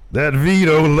that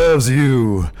Vito loves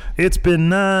you. It's been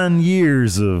 9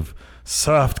 years of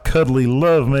soft, cuddly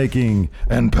lovemaking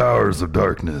and powers of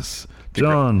darkness.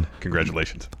 John,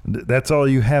 Congratulations. that's all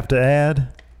you have to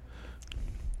add?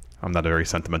 I'm not a very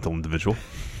sentimental individual.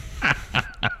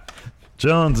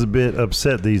 John's a bit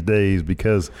upset these days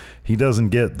because he doesn't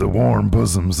get the warm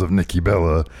bosoms of Nikki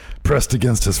Bella pressed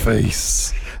against his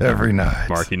face every night.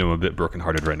 Mark, you know I'm a bit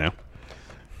brokenhearted right now.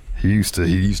 He used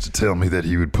to tell me that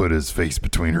he would put his face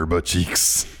between her butt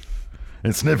cheeks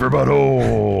and sniff her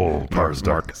butthole. Powers of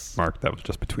darkness. Mark, that was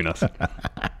just between us.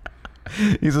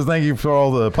 He says, thank you for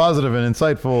all the positive and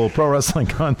insightful pro wrestling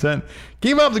content.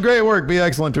 Keep up the great work. Be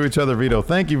excellent to each other, Vito.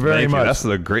 Thank you very Thank you. much. That's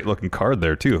a great looking card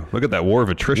there, too. Look at that War of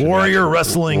Attrition. Warrior match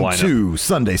Wrestling lineup. 2,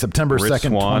 Sunday, September Rich 2nd,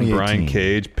 Swann, 2018. Brian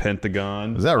Cage,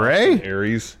 Pentagon. Is that Ray?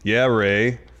 Aries. Yeah,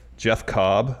 Ray. Jeff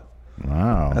Cobb.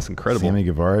 Wow. That's incredible. Sammy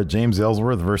Guevara. James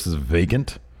Ellsworth versus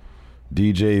Vacant.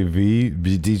 DJZ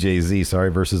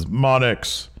versus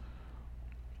Monix.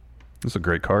 This is a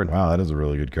great card. Wow, that is a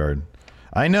really good card.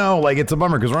 I know, like, it's a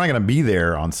bummer because we're not going to be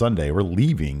there on Sunday. We're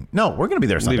leaving. No, we're going to be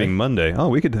there Sunday. Leaving Monday. Oh,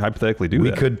 we could hypothetically do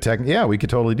that. Yeah, we could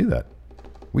totally do that.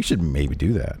 We should maybe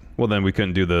do that. Well, then we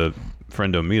couldn't do the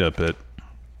Friendo meetup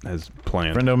as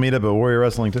planned. Friendo meetup at Warrior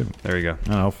Wrestling too. There you go.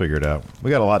 Oh, I'll figure it out.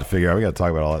 We got a lot to figure out. We got to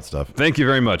talk about all that stuff. Thank you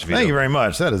very much, Vito. Thank you very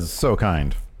much. That is so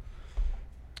kind.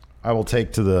 I will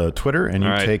take to the Twitter, and you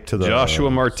All right. take to the... Joshua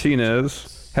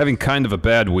Martinez. Having kind of a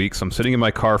bad week, so I'm sitting in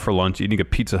my car for lunch eating a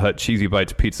Pizza Hut Cheesy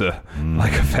Bites pizza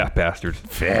like a fat bastard.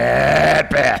 Fat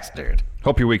bastard.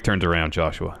 Hope your week turns around,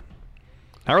 Joshua.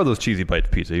 How are those Cheesy Bites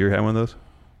pizza? You ever had one of those?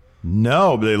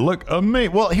 No, but they look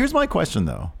amazing. Well, here's my question,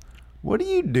 though. What do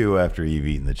you do after you've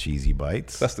eaten the Cheesy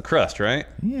Bites? That's the crust, right?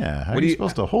 Yeah. How are you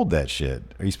supposed to hold that shit?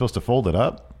 Are you supposed to fold it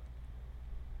up?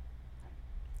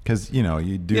 Because, you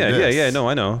do this. Yeah. No,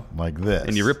 I know. Like this.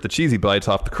 And you rip the Cheesy Bites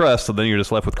off the crust, so then you're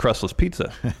just left with crustless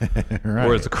pizza. Right.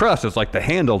 Whereas the crust is like the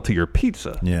handle to your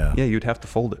pizza. Yeah. Yeah, you'd have to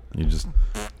fold it. You just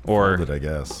Or fold it, I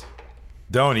guess.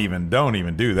 Don't even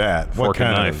do that. Fork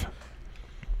and knife.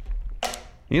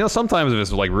 Sometimes if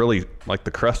it's like really like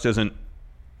the crust isn't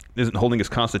holding its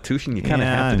constitution, you kind of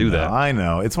have to do that. I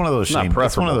know. It's one of those It's not it's one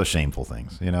of preferable. those shameful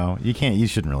things. You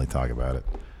shouldn't really talk about it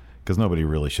because nobody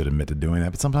really should admit to doing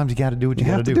that. But sometimes you got to do what you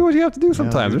got have to do what you have to do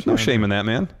sometimes. There's no shame in that,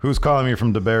 man. Who's calling me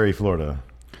from DeBerry, Florida?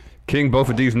 King both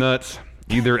of these nuts.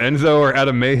 Either Enzo or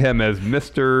Adam Mayhem as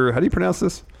Mr. How do you pronounce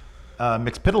this?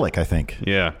 Mixpitalik, I think.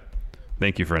 Yeah.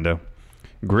 Thank you, friendo.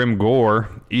 Grim Gore.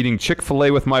 Eating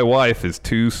Chick-fil-A with my wife is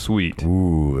too sweet.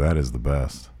 Ooh, that is the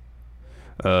best.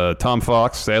 Tom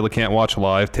Fox. Sadly can't watch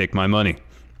live. Take my money.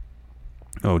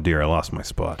 Oh, dear. I lost my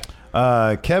spot.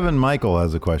 Kevin Michael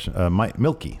has a question.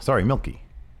 Milky.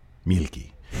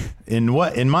 In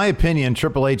my opinion,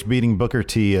 Triple H beating Booker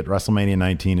T at WrestleMania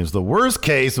 19 is the worst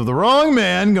case of the wrong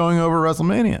man going over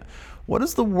WrestleMania. What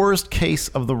is the worst case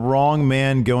of the wrong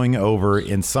man going over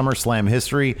in SummerSlam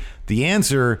history? The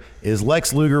answer is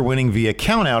Lex Luger winning via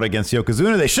countout against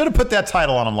Yokozuna. They should have put that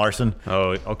title on him, Larson.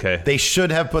 Oh, okay. They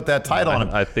should have put that title on him.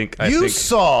 I think you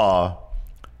saw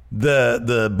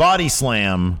the body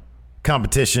slam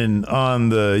competition on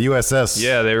the USS.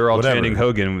 Yeah, they were all whatever. chanting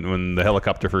Hogan when the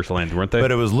helicopter first landed, weren't they?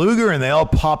 But it was Luger, and they all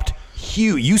popped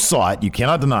huge. You saw it. You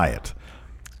cannot deny it.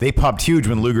 They popped huge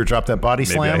when Luger dropped that body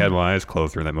Maybe slam. I had my eyes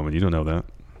closed during that moment. You don't know that.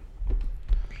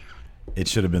 It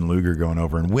should have been Luger going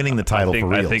over and winning the title for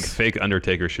reals. I think fake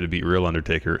Undertaker should have beat real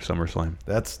Undertaker at SummerSlam.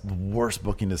 That's the worst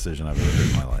booking decision I've ever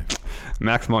heard in my life.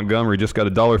 Max Montgomery just got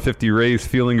a $1.50 raise,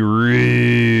 feeling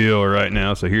real right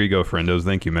now. So here you go, friendos.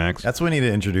 Thank you, Max. That's what we need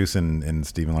to introduce in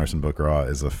Stephen Larson Book Raw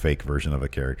is a fake version of a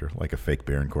character, like a fake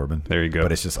Baron Corbin. There you go.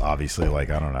 But it's just obviously like,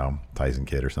 I don't know, Tyson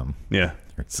Kidd or something. Yeah.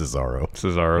 Or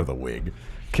Cesaro. With a wig.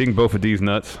 King Bofad's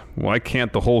nuts. Why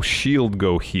can't the whole Shield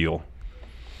go heel?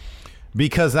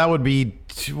 Because that would be,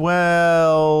 if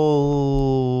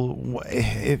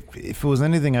it was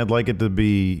anything, I'd like it to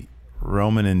be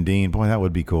Roman and Dean. Boy, that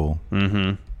would be cool.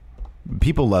 Mm-hmm.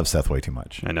 People love Seth way too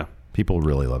much. I know. People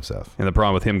really love Seth. And the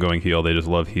problem with him going heel, they just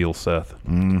love heel Seth.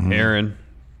 Mm-hmm. Aaron,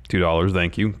 $2,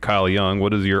 thank you. Kyle Young,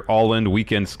 what does your all-in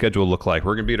weekend schedule look like?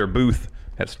 We're going to be at our booth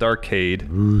at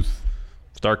Starcade.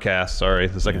 Starcast, sorry.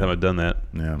 It's the second time I've done that.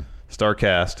 Yeah.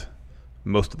 Starcast,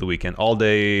 most of the weekend. All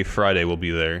day Friday we'll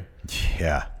be there.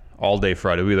 Yeah. All day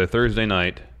Friday. We'll be there Thursday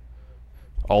night.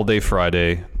 All day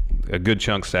Friday. A good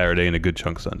chunk Saturday and a good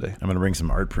chunk Sunday. I'm going to bring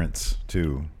some art prints,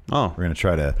 too. Oh. We're going to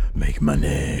try to make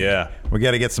money. Yeah. We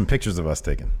got to get some pictures of us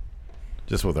taken.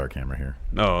 Just with our camera here.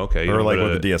 Oh, okay. Or like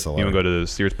with the DSLR. You want to go to the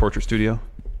Sears Portrait Studio?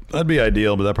 That'd be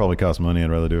ideal, but that probably costs money.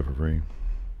 I'd rather do it for free.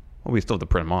 Well, we still have to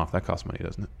print them off. That costs money,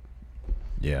 doesn't it?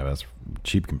 Yeah, that's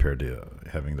cheap compared to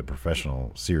having the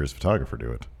professional Sears photographer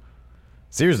do it.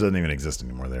 Sears doesn't even exist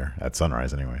anymore there at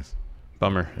Sunrise anyways.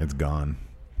 Bummer. It's gone.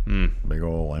 Big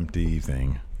old empty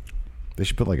thing. They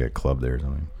should put like a club there or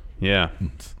something. Yeah.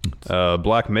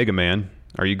 Black Mega Man.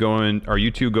 Are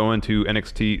you two going to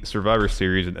NXT Survivor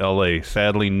Series in LA?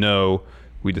 Sadly, no.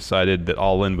 We decided that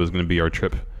All In was going to be our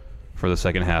trip for the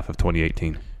second half of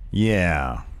 2018.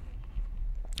 Yeah.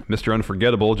 Mr.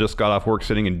 Unforgettable just got off work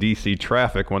sitting in DC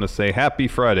traffic. Want to say happy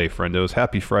Friday, friendos.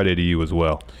 Happy Friday to you as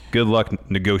well. Good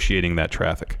luck negotiating that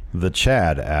traffic. The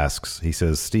Chad asks, he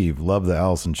says, Steve, love the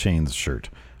Alice in Chains shirt.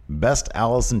 Best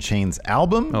Alice in Chains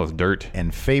album? Oh, it's Dirt.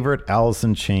 And favorite Alice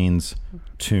in Chains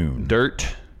tune?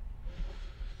 Dirt.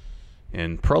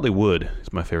 And probably Wood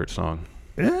is my favorite song.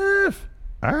 What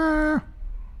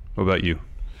about you?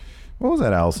 What was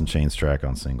that Alice in Chains track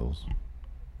on singles?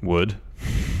 Wood.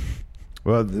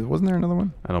 Well, wasn't there another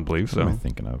one? I don't believe so. What am I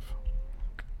thinking of?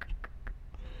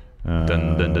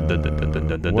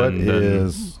 What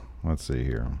is... Let's see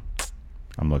here.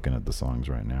 I'm looking at the songs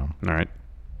right now. All right.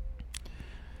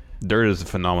 Dirt is a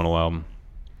phenomenal album.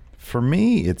 For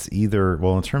me, it's either...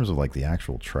 Well, in terms of like the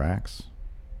actual tracks...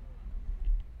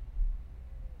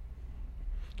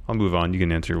 I'll move on. You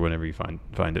can answer whenever you find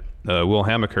it. Will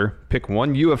Hamaker, pick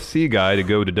one UFC guy to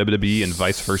go to WWE and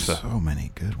vice versa. So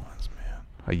many good ones, man.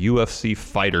 A UFC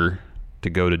fighter to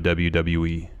go to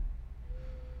WWE.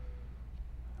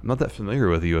 I'm not that familiar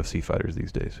with UFC fighters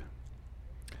these days.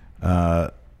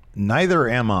 Neither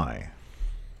am I.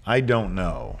 I don't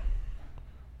know.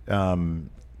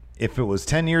 If it was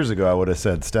 10 years ago, I would have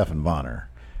said Stephan Bonnar.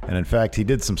 And in fact, he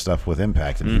did some stuff with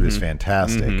Impact, and he was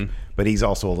fantastic. But he's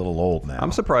also a little old now.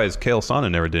 I'm surprised Chael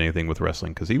Sonnen never did anything with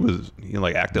wrestling because he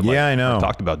acted like I know.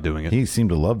 talked about doing it. He seemed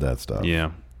to love that stuff.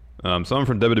 Yeah. Someone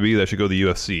from WWE that should go to the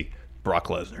UFC. Brock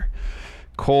Lesnar.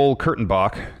 Cole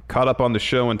Kurtenbach caught up on the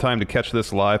show in time to catch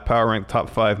this live. Power rank top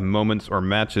 5 moments or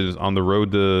matches on the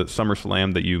road to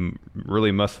SummerSlam that you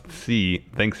really must see.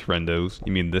 Thanks, friendos.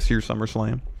 You mean this year's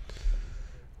SummerSlam?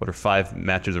 What are 5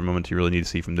 matches or moments you really need to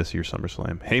see from this year's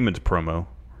SummerSlam? Heyman's promo,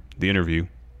 the interview,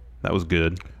 that was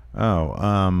good.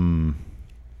 Oh,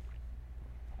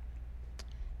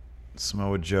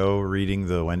 Samoa Joe reading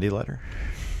the Wendy letter?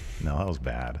 No, that was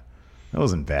bad. That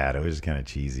wasn't bad. It was just kind of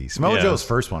cheesy. Samoa Joe's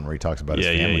first one where he talks about his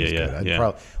family is good. I'd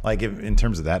probably, like, in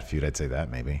terms of that feud, I'd say that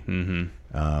maybe.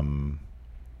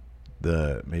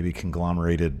 The maybe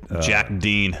conglomerated Jack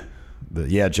Dean.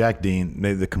 Jack Dean.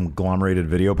 The conglomerated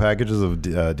video packages of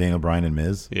Daniel Bryan and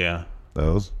Miz. Yeah,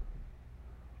 those.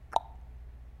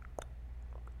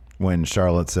 When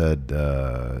Charlotte said,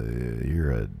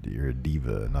 "You're a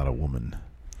diva, not a woman."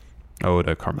 Oh,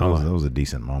 to Carmella. That was a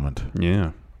decent moment.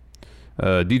 Yeah.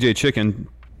 DJ Chicken,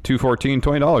 $214,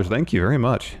 $20. Thank you very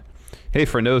much. Hey,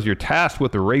 friendos, you're tasked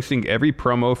with erasing every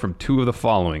promo from 2 of the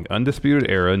following: Undisputed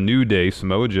Era, New Day,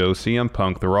 Samoa Joe, CM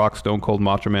Punk, The Rock, Stone Cold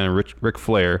Macho Man, and Ric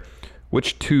Flair.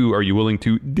 Which 2 are you willing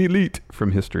to delete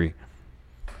from history?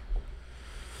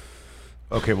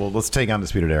 Okay, well, let's take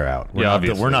Undisputed Era out.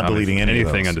 Obviously. We're not deleting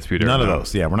anything Undisputed Era. None of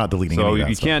those. Yeah, we're not deleting any of that So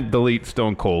you stuff. can't delete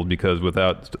Stone Cold because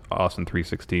without Austin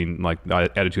 316, like,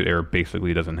 Attitude Era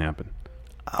basically doesn't happen.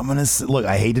 I'm going to look,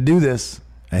 I hate to do this.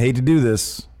 I'm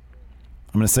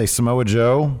going to say Samoa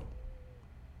Joe.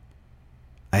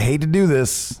 I hate to do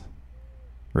this.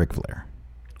 Ric Flair.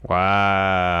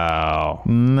 Wow.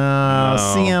 No,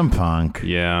 CM Punk.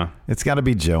 Yeah. It's got to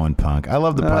be Joe and Punk. I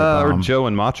love the pipe bomb. Or Joe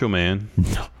and Macho Man.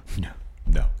 No.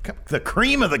 The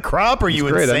cream of the crop? Are you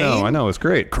great, insane? I know. It's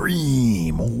great.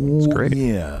 Cream. Oh, it's great.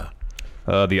 Yeah.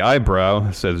 The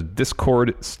eyebrow says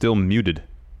Discord still muted.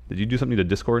 Did you do something to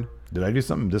Discord? Did I do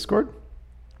something to Discord?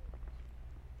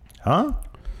 Huh?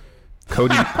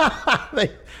 Cody.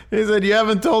 They said you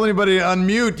haven't told anybody to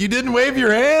unmute. You didn't wave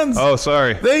your hands. Oh,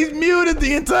 sorry. They muted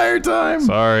the entire time.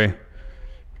 Sorry.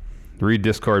 Read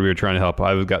Discord. We were trying to help.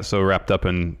 I got so wrapped up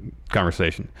in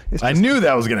conversation. I knew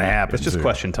that was going to happen. It's just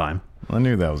question time. I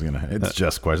knew that was going to happen. It's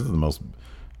just question. It's the most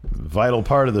vital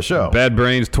part of the show. Bad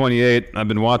Brains 28. I've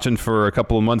been watching for a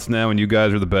couple of months now, and you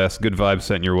guys are the best. Good vibes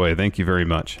sent your way. Thank you very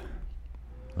much.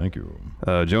 Thank you.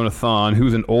 Jonathan,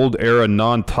 who's an old era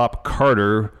non-top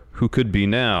Carter who could be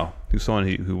now? Who's someone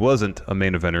who wasn't a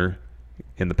main eventer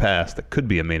in the past that could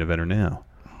be a main eventer now?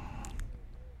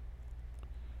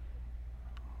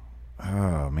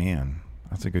 Oh, man.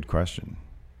 That's a good question.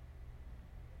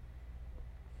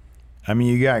 I mean,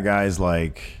 you got guys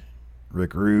like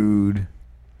Rick Rude,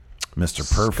 Mr.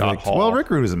 Perfect. Scott Hall. Well, Rick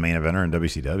Rude was a main eventer in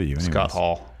WCW. Anyways. Scott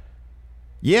Hall.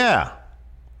 Yeah.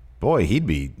 Boy, he'd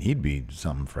be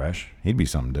something fresh. He'd be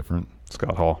something different.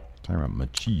 Scott Hall. Talking about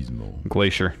machismo.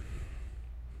 Glacier.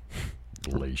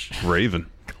 Raven.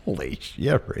 Glacier.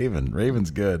 Yeah, Raven.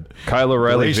 Raven's good. Kyle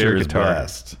O'Reilly, Glacier Vader is Guitar.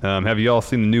 best. Have you all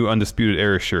seen the new Undisputed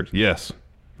Era shirt? Yes.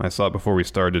 I saw it before we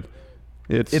started.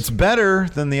 It's better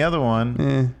than the other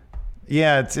one.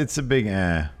 Yeah, it's a big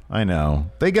I know.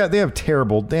 They have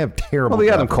terrible. Well, the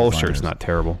Adam Cole shirt's not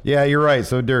terrible. Yeah, you're right.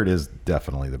 So Dirt is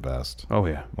definitely the best. Oh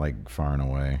yeah, like far and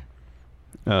away.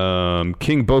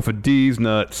 King Bofa D's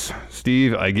nuts.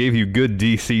 Steve, I gave you good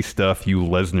DC stuff. You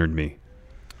Lesnared me.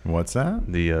 What's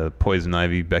that? The Poison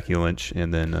Ivy, Becky Lynch,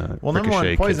 and then well, Ricochet, number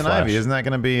one, Poison Kid Flash. Ivy. Isn't that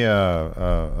going to be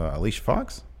Alicia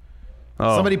Fox?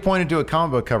 Oh. Somebody pointed to a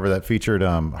comic book cover that featured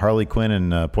Harley Quinn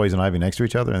and Poison Ivy next to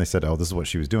each other, and they said, "Oh, this is what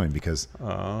she was doing because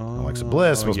Alexa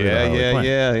Bliss was with Harley Quinn."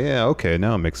 Yeah. Okay,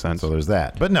 now it makes sense. So there's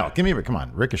that. But no, come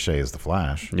on. Ricochet is the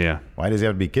Flash. Yeah. Why does he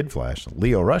have to be Kid Flash?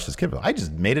 Leo Rush is Kid Flash. I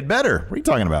just made it better. What are you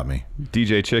talking about me?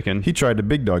 DJ Chicken. He tried to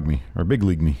big dog me or big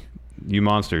league me. You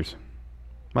monsters.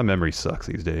 My memory sucks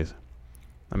these days.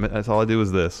 That's all I do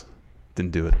is this.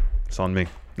 Didn't do it. It's on me.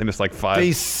 They missed like 5.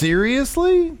 They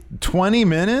seriously? 20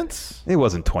 minutes? It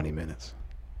wasn't 20 minutes.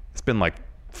 It's been like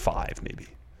 5 maybe.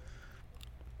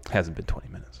 It hasn't been 20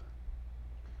 minutes.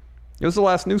 It was the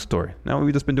last news story. Now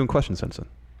we've just been doing questions since then.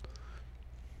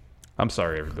 I'm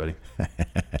sorry, everybody.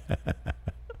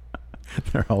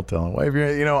 They're all telling.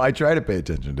 Well, I try to pay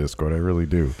attention to Discord. I really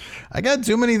do. I got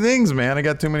too many things, man. I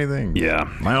got too many things. Yeah.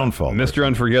 My own fault. Mr.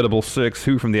 Unforgettable 6,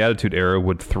 who from the Attitude Era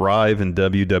would thrive in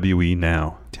WWE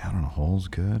now? Down in a Hole's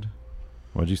good.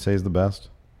 What'd you say is the best?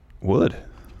 Would.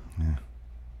 Yeah.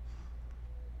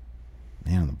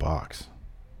 Man in the Box.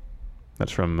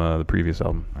 That's from the previous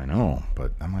album. I know,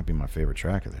 but that might be my favorite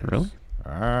track of theirs. Really?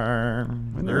 I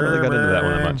never really got into that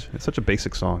one that much. It's such a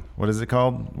basic song. What is it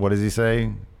called? What does he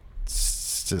say?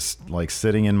 It's just like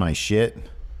sitting in my shit.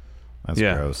 That's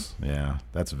gross. Yeah,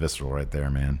 that's visceral right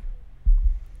there, man.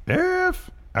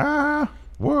 If I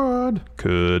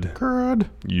could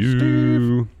you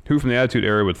Steve. Who from the Attitude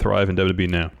Era would thrive in WWE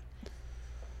now?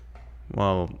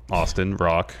 Well, Austin,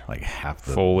 Rock, like half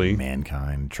the Foley,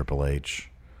 Mankind, Triple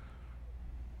H,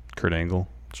 Kurt Angle,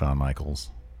 Shawn Michaels.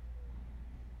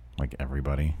 Like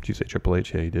everybody. Did you say Triple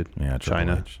H? Yeah, you did. Yeah,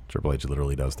 China. Triple H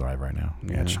literally does thrive right now.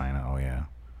 Yeah, China. Oh yeah.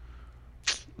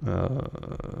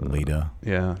 Lita.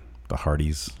 Yeah. The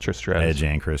Hardys. Trish Stratus. Edge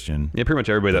and Christian. Yeah, pretty much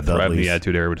everybody that thrived in the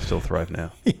Attitude Era would still thrive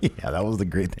now. Yeah, that was the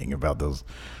great thing about those.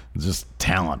 Just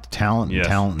talent, yes,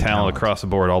 talent across the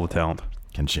board, all the talent.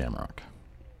 Ken Shamrock.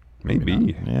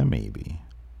 Maybe. Yeah, maybe.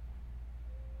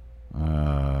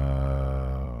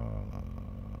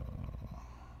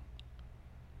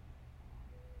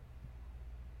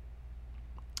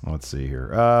 Let's see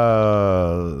here.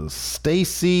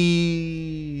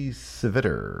 Stacy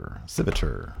Civiter.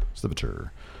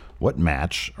 What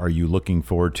match are you looking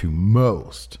forward to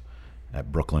most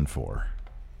at Brooklyn 4?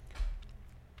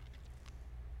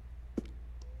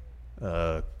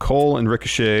 Cole and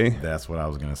Ricochet. That's what I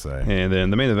was going to say. And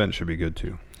then the main event should be good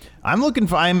too. I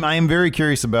am very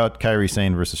curious about Kairi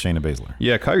Sane versus Shayna Baszler.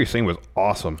 Yeah, Kairi Sane was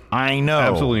awesome. I know.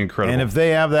 Absolutely incredible. And if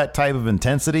they have that type of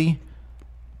intensity,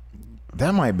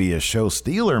 that might be a show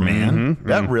stealer, man.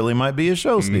 That really might be a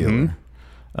show stealer.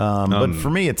 But for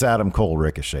me, it's Adam Cole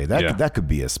Ricochet. That could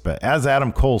be as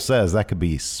Adam Cole says, that could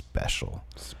be special.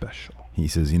 He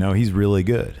says, he's really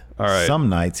good. All right. Some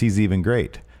nights he's even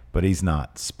great, but he's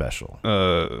not special.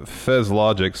 Fez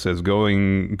Logic says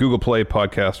Google Play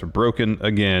podcasts are broken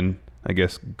again. I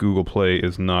guess Google Play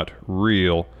is not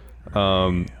real.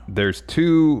 There's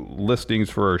 2 listings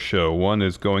for our show. One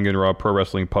is Going In Raw Pro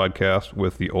Wrestling Podcast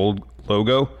with the old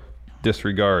logo.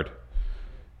 Disregard.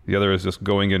 The other is just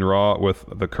Going In Raw with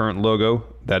the current logo.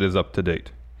 That is up to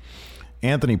date.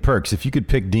 Anthony Perks, if you could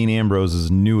pick Dean Ambrose's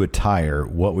new attire,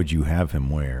 what would you have him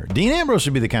wear? Dean Ambrose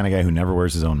should be the kind of guy who never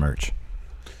wears his own merch.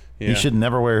 Yeah. He should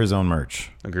never wear his own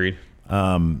merch. Agreed.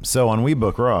 So on We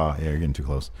Book Raw, yeah, you're getting too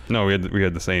close. No, we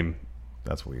had the same.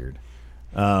 That's weird.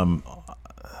 On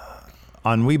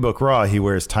We Book Raw, he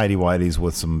wears tighty whities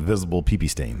with some visible pee-pee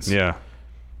stains. Yeah.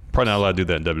 Probably not allowed to do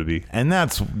that in WWE. And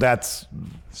that's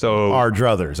so our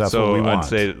druthers. That's what we want. I'd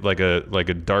say like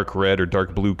a dark red or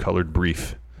dark blue colored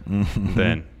brief.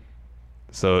 Then,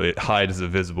 so it hides the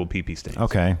visible pee-pee stains.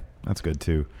 Okay, that's good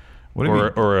too.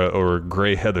 Or a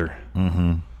gray heather.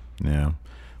 Yeah.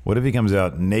 What if he comes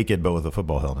out naked but with a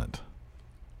football helmet?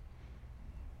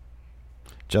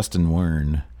 Justin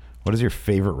Wern, what is your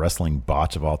favorite wrestling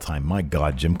botch of all time? My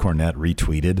God, Jim Cornette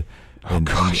retweeted. And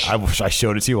I wish I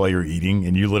showed it to you while you were eating,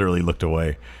 and you literally looked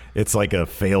away. It's like a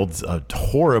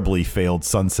horribly failed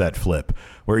sunset flip,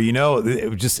 where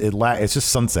it's just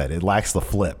sunset. It lacks the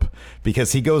flip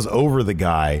because he goes over the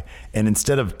guy, and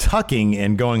instead of tucking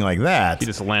and going like that, he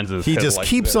just lands. He just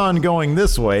keeps on going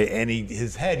this way, and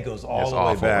his head goes all the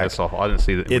way back. It's awful. I didn't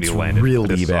see that when he landed. It's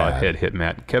really bad. Head hit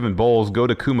Matt. Kevin Bowles, go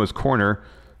to Kuma's Corner.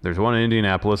 There's one in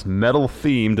Indianapolis, metal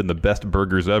themed and the best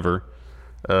burgers ever.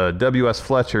 W.S.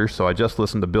 Fletcher, so I just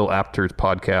listened to Bill Apter's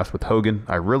podcast with Hogan.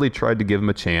 I really tried to give him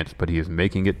a chance, but he is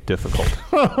making it difficult.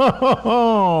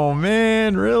 Oh,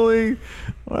 man, really?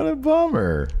 What a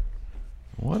bummer.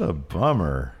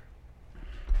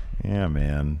 Yeah,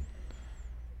 man.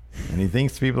 And he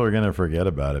thinks people are going to forget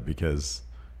about it because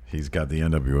he's got the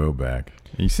NWO back.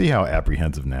 You see how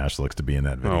apprehensive Nash looks to be in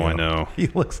that video? Oh, I know. He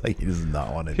looks like he does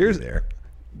not want to be there.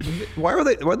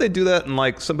 Why'd they do that in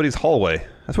like somebody's hallway?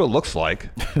 That's what it looks like.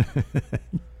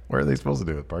 Where are they supposed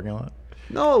to do it? Parking lot?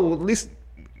 No, at least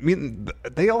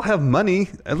they all have money.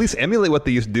 At least emulate what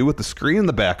they used to do with the screen in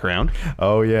the background.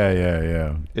 Oh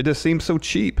yeah. It just seems so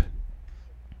cheap.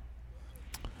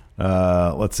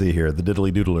 Let's see here. The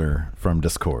Diddly Doodler from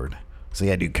Discord. So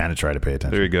yeah, I do kind of try to pay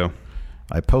attention. There you go.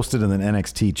 I posted in the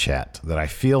NXT chat that I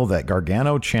feel that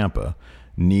Gargano Ciampa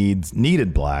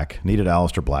needed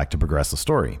Aleister Black to progress the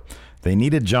story. They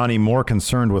needed Johnny more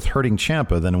concerned with hurting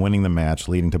Ciampa than winning the match,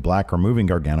 leading to Black removing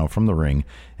Gargano from the ring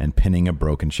and pinning a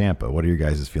broken Ciampa. What are your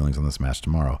guys' feelings on this match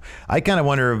tomorrow? I kind of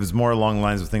wonder if it's more along the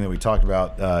lines of the thing that we talked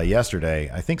about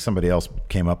yesterday. I think somebody else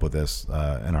came up with this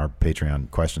in our Patreon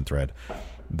question thread,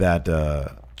 that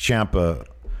Ciampa...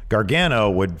 Gargano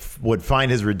would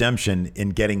find his redemption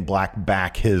in getting Black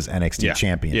back his NXT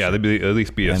championship. Yeah, there'd at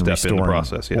least be a step in the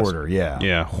process. Yes. Order, yeah.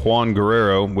 Yeah, Juan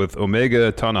Guerrero with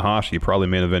Omega Tanahashi probably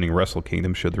main eventing Wrestle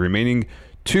Kingdom should the remaining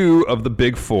two of the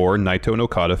big four, Naito and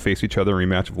Okada, face each other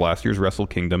in a rematch of last year's Wrestle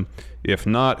Kingdom. If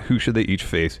not, who should they each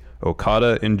face?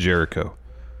 Okada and Jericho.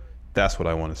 That's what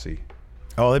I want to see.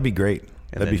 Oh, that'd be great.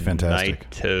 That'd be fantastic.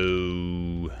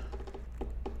 Naito.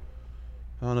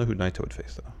 I don't know who Naito would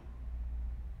face, though.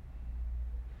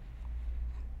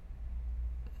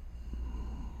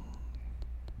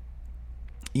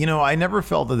 You know, I never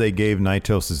felt that they gave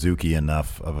Naito Suzuki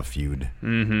enough of a feud.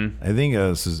 Mm-hmm. I think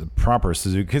this is a proper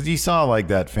Suzuki, because you saw like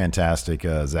that fantastic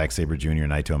Zack Sabre Jr.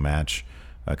 Naito match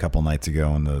a couple nights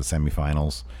ago in the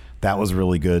semifinals. That was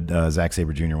really good. Zack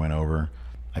Sabre Jr. went over.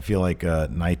 I feel like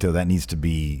Naito, that needs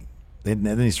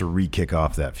to re-kick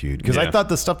off that feud, because I thought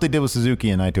the stuff they did with Suzuki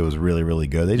and Naito was really, really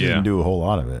good. They just didn't do a whole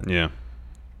lot of it. Yeah.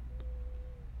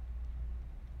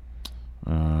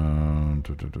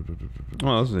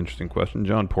 Well, this is an interesting question.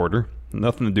 John Porter.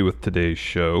 Nothing to do with today's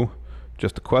show.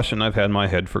 Just a question I've had in my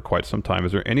head for quite some time.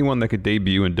 Is there anyone that could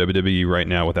debut in WWE right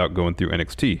now without going through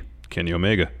NXT? Kenny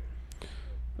Omega.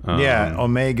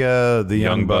 Omega, the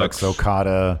Young Bucks,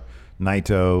 Okada,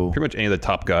 Naito. Pretty much any of the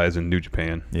top guys in New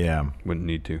Japan. Yeah. Wouldn't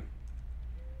need to.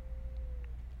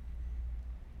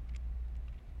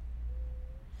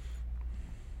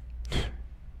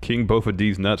 King Bofa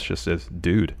D's Nuts just says,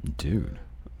 dude.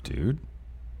 The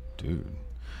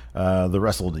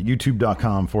Wrestle,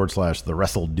 youtube.com/the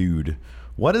Wrestle Dude.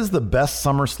 What is the best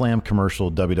SummerSlam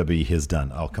commercial WWE has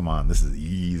done? Oh, come on. This is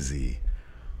easy.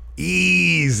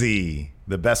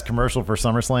 The best commercial for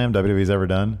SummerSlam WWE's ever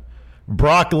done?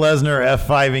 Brock Lesnar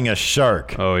F5ing a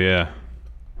shark. Oh, yeah.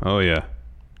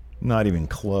 Not even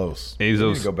close. I need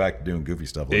to go back to doing goofy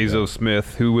stuff like Azo that.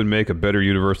 Smith, who would make a better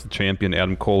Universal Champion,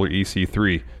 Adam Cole or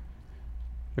EC3?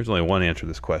 There's only one answer to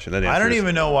this question. That answer I don't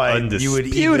even know why you would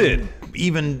even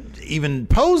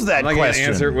pose that question. I'm not going to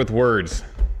answer it with words.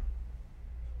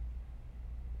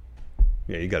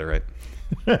 Yeah, you got it right.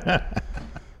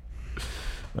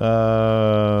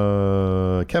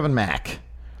 Kevin Mack.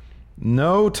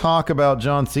 No talk about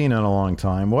John Cena in a long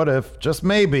time. What if, just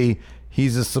maybe,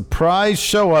 he's a surprise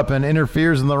show-up and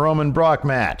interferes in the Roman Brock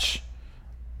match?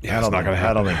 Yeah, it's not going to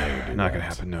happen. I don't think they would do Not going to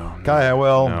happen, no. Kai,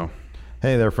 well, no.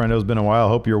 Hey there, friendo. It's been a while.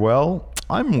 Hope you're well.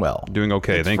 I'm well. Doing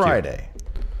okay, thank you. It's Friday.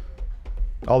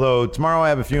 Although tomorrow I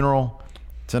have a funeral.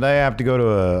 Today I have to go to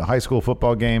a high school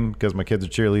football game because my kids are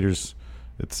cheerleaders.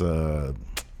 It's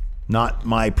not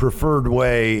my preferred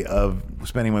way of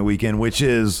spending my weekend, which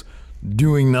is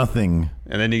doing nothing.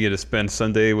 And then you get to spend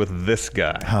Sunday with this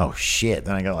guy. Oh, shit.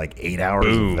 Then I got like 8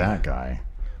 hours of that guy.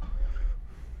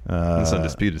 That's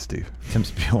undisputed, Steve. Tim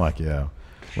Spielak, yeah.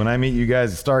 When I meet you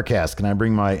guys at StarCast, can I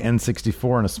bring my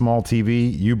N64 and a small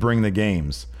TV? You bring the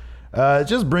games.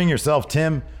 Just bring yourself,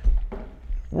 Tim.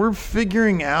 We're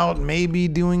figuring out maybe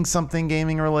doing something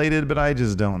gaming related, but I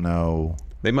just don't know.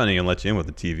 They might even let you in with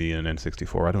a TV and an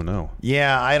N64. I don't know.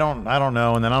 Yeah, I don't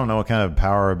know. And then I don't know what kind of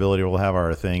power ability we'll have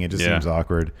our thing. It just seems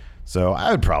awkward. So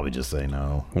I would probably just say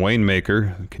no. Wayne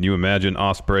Maker, can you imagine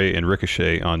Ospreay and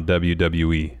Ricochet on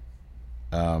WWE?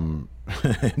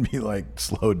 It'd be like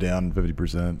slowed down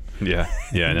 50%. Yeah,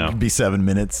 I know. It'd be 7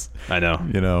 minutes. I know.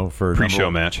 You know, for pre-show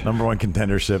match. Number one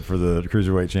contendership for the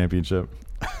Cruiserweight Championship.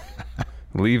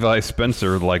 Levi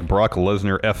Spencer, like Brock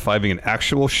Lesnar F5ing an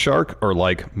actual shark, or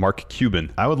like Mark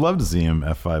Cuban? I would love to see him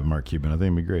F5 Mark Cuban. I think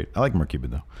it'd be great. I like Mark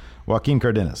Cuban, though. Joaquin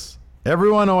Cardenas.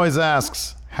 Everyone always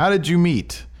asks, how did you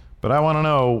meet? But I want to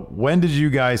know, when did you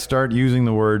guys start using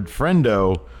the word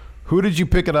friendo? Who did you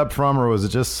pick it up from, or was it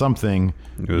just something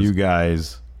you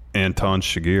guys... Anton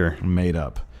Chigurh. Made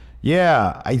up.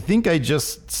 Yeah, I think I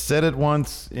just said it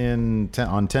once on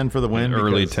 10 for the Win.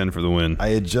 Early 10 for the Win. I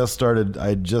had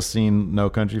just seen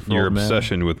No Country for Your Old Men. Your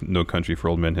obsession with No Country for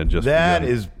Old Men had just That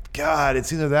begun. is, God,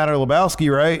 it's either that or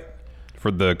Lebowski, right?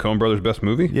 For the Coen Brothers Best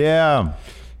Movie? Yeah.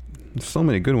 There's so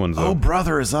many good ones, though. Oh,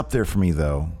 Brother is up there for me,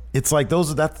 though. It's like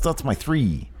that's my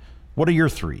 3. What are your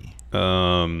 3?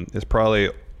 It's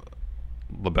probably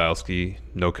Lebowski,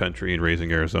 No Country, and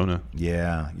Raising Arizona.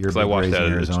 Yeah, because I watched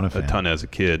that a ton as a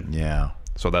kid. Yeah,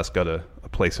 so that's got a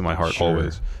place in my heart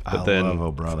always. But then love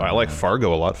Oh Brother, I like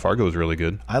Fargo a lot. Fargo is really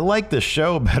good. I like the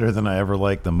show better than I ever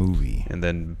liked the movie. And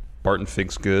then Barton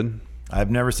Fink's good.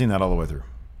 I've never seen that all the way through.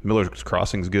 Miller's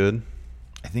Crossing's good.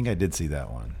 I think I did see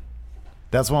that one.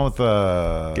 That's one with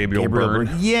Gabriel Byrne.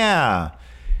 Yeah.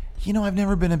 You know, I've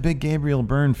never been a big Gabriel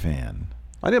Byrne fan.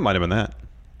 I didn't mind him in that.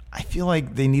 I feel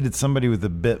like they needed somebody with a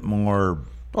bit more...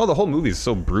 Oh, the whole movie is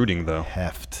so brooding, though.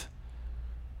 Heft.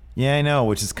 Yeah, I know,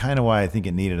 which is kind of why I think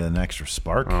it needed an extra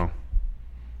spark. Oh.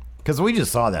 Because we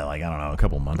just saw that, like, I don't know, a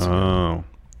couple months ago. Oh.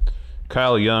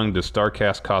 Kyle Young, does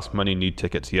StarCast cost money? Need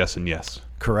tickets? Yes and yes.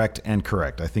 Correct and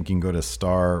correct. I think you can go to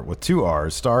Star, with 2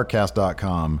 R's,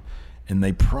 starcast.com, and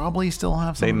they probably still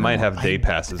have some. They might have day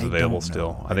passes I available don't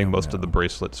still. know. I think most of the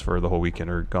bracelets for the whole weekend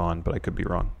are gone, but I could be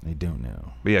wrong. I don't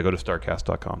know. But yeah, go to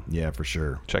StarCast.com. Yeah, for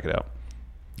sure. Check it out.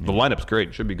 The lineup's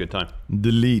great. Should be a good time.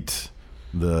 Delete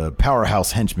the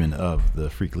powerhouse henchmen of the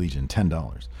Freak Legion,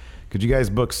 $10. Could you guys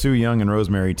book Sue Young and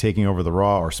Rosemary taking over the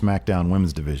Raw or SmackDown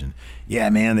women's division? Yeah,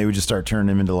 man, they would just start turning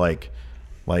them into like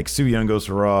Sue Young goes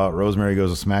to Raw, Rosemary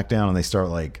goes to SmackDown, and they start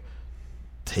like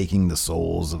taking the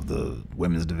souls of the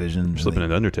women's division. Slipping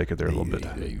an Undertaker there a little bit.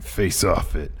 They face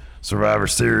off at Survivor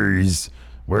Series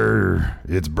where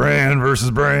it's brand versus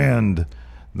brand.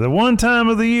 The one time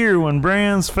of the year when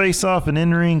brands face off in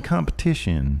in-ring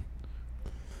competition.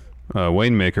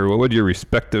 Wayne-Maker, what would your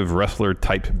respective wrestler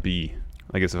type be?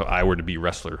 I guess if I were to be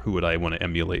wrestler, who would I want to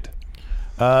emulate?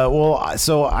 Well,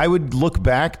 so I would look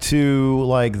back to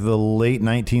like the late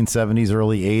 1970s,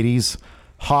 early 80s,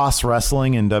 Haas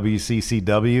Wrestling and WCCW.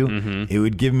 Mm-hmm. It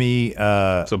would give me...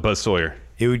 so Buzz Sawyer.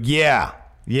 It would, yeah.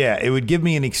 It would give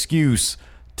me an excuse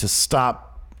to stop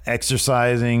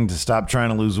exercising, to stop trying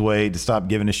to lose weight, to stop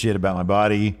giving a shit about my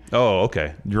body. Oh,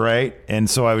 okay. Right? And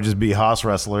so I would just be a Haas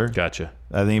wrestler. Gotcha.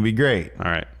 I think it'd be great. All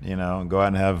right. You know, go out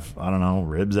and have, I don't know,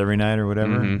 ribs every night or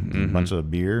whatever. A bunch of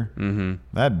beer. Mm-hmm.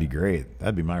 That'd be great.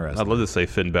 That'd be my wrestling. I'd love to say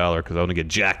Finn Balor because I want to get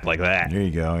jacked like that. There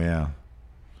you go, yeah.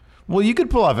 Well, you could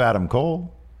pull off Adam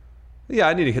Cole. Yeah,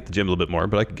 I need to hit the gym a little bit more,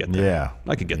 but I could get there. Yeah.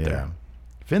 I could get there.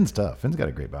 Finn's tough. Finn's got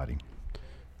a great body.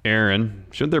 Aaron,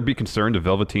 shouldn't there be concern if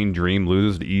Velveteen Dream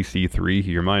loses to EC3?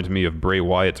 He reminds me of Bray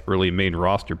Wyatt's early main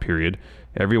roster period.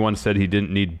 Everyone said he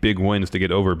didn't need big wins to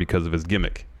get over because of his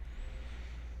gimmick.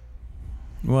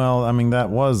 Well, I mean, that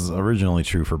was originally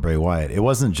true for Bray Wyatt. It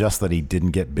wasn't just that he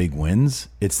didn't get big wins.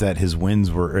 It's that his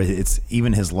wins were,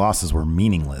 even his losses were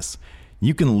meaningless.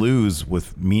 You can lose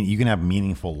you can have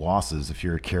meaningful losses if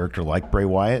you're a character like Bray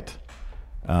Wyatt.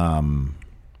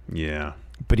 Yeah.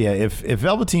 But yeah, if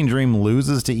Velveteen Dream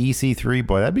loses to EC3,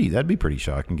 boy, that'd be pretty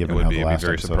shocking given how the last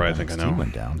very episode surprising. of I know. NXT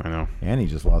went down. I know. And he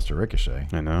just lost to Ricochet.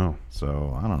 I know.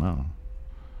 So I don't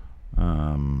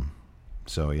know.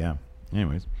 So yeah.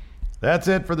 Anyways, that's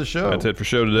it for the show. That's it for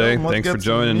show today. Well, thanks for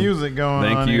joining. Music going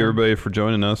Thank on you, here. everybody, for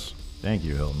joining us. Thank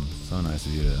you, Hilton. So nice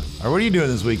of you to. All right, what are you doing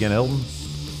this weekend, Hilton?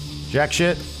 Jack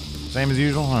shit? Same as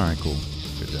usual? All right, cool.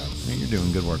 Good job. You're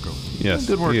doing good work over there. Yes,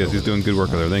 good work he is. over He's doing good work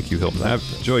over there. Thank you, Hilton.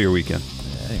 Enjoy your weekend.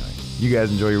 Anyway, you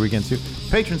guys enjoy your weekend too.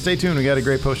 Patrons, stay tuned. We got a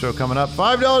great post show coming up.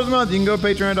 $5 a month. You can go to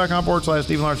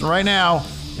patreon.com/Stephen Larson right now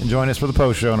and join us for the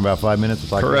post show in about 5 minutes. We'll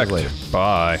talk to you Correct. later.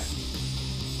 Bye.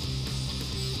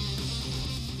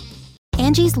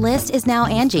 Angie's List is now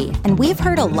Angie, and we've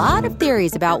heard a lot of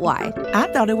theories about why. I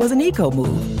thought it was an eco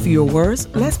move. Fewer words,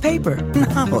 less paper.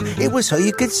 No, it was so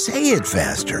you could say it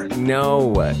faster.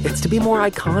 No, it's to be more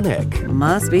iconic.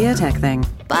 Must be a tech thing.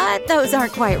 But those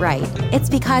aren't quite right. It's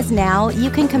because now you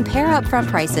can compare upfront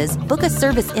prices, book a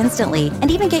service instantly,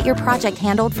 and even get your project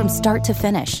handled from start to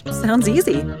finish. Sounds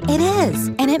easy. It is,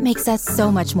 and it makes us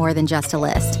so much more than just a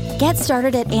list. Get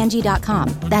started at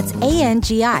Angie.com. That's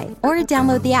ANGI, or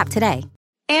download the app today.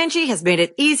 Angie has made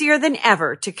it easier than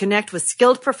ever to connect with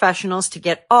skilled professionals to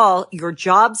get all your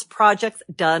jobs projects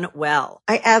done well.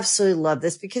 I absolutely love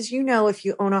this because, you know, if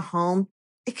you own a home,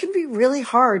 it can be really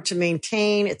hard to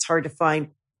maintain. It's hard to find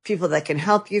people that can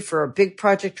help you for a big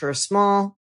project or a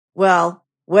small. Well,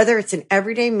 whether it's in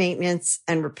everyday maintenance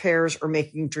and repairs or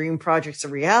making dream projects a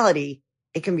reality,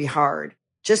 it can be hard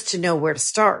just to know where to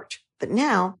start. But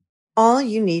now all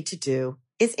you need to do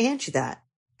is Angie that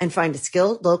and find a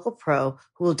skilled local pro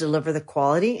who will deliver the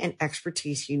quality and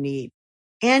expertise you need.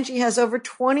 Angie has over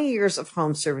 20 years of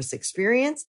home service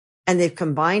experience, and they've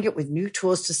combined it with new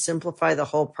tools to simplify the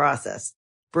whole process.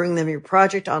 Bring them your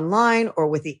project online or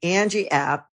with the Angie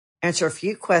app, answer a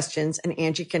few questions, and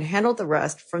Angie can handle the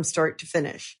rest from start to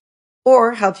finish.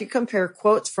 Or help you compare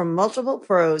quotes from multiple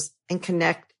pros and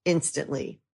connect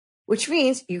instantly, which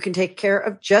means you can take care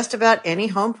of just about any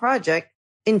home project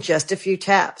in just a few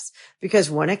taps.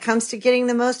 Because when it comes to getting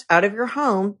the most out of your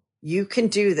home, you can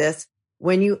do this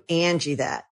when you Angie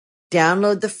that.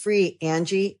 Download the free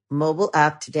Angie mobile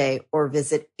app today or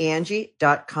visit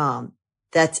Angie.com.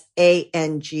 That's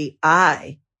ANGI.com.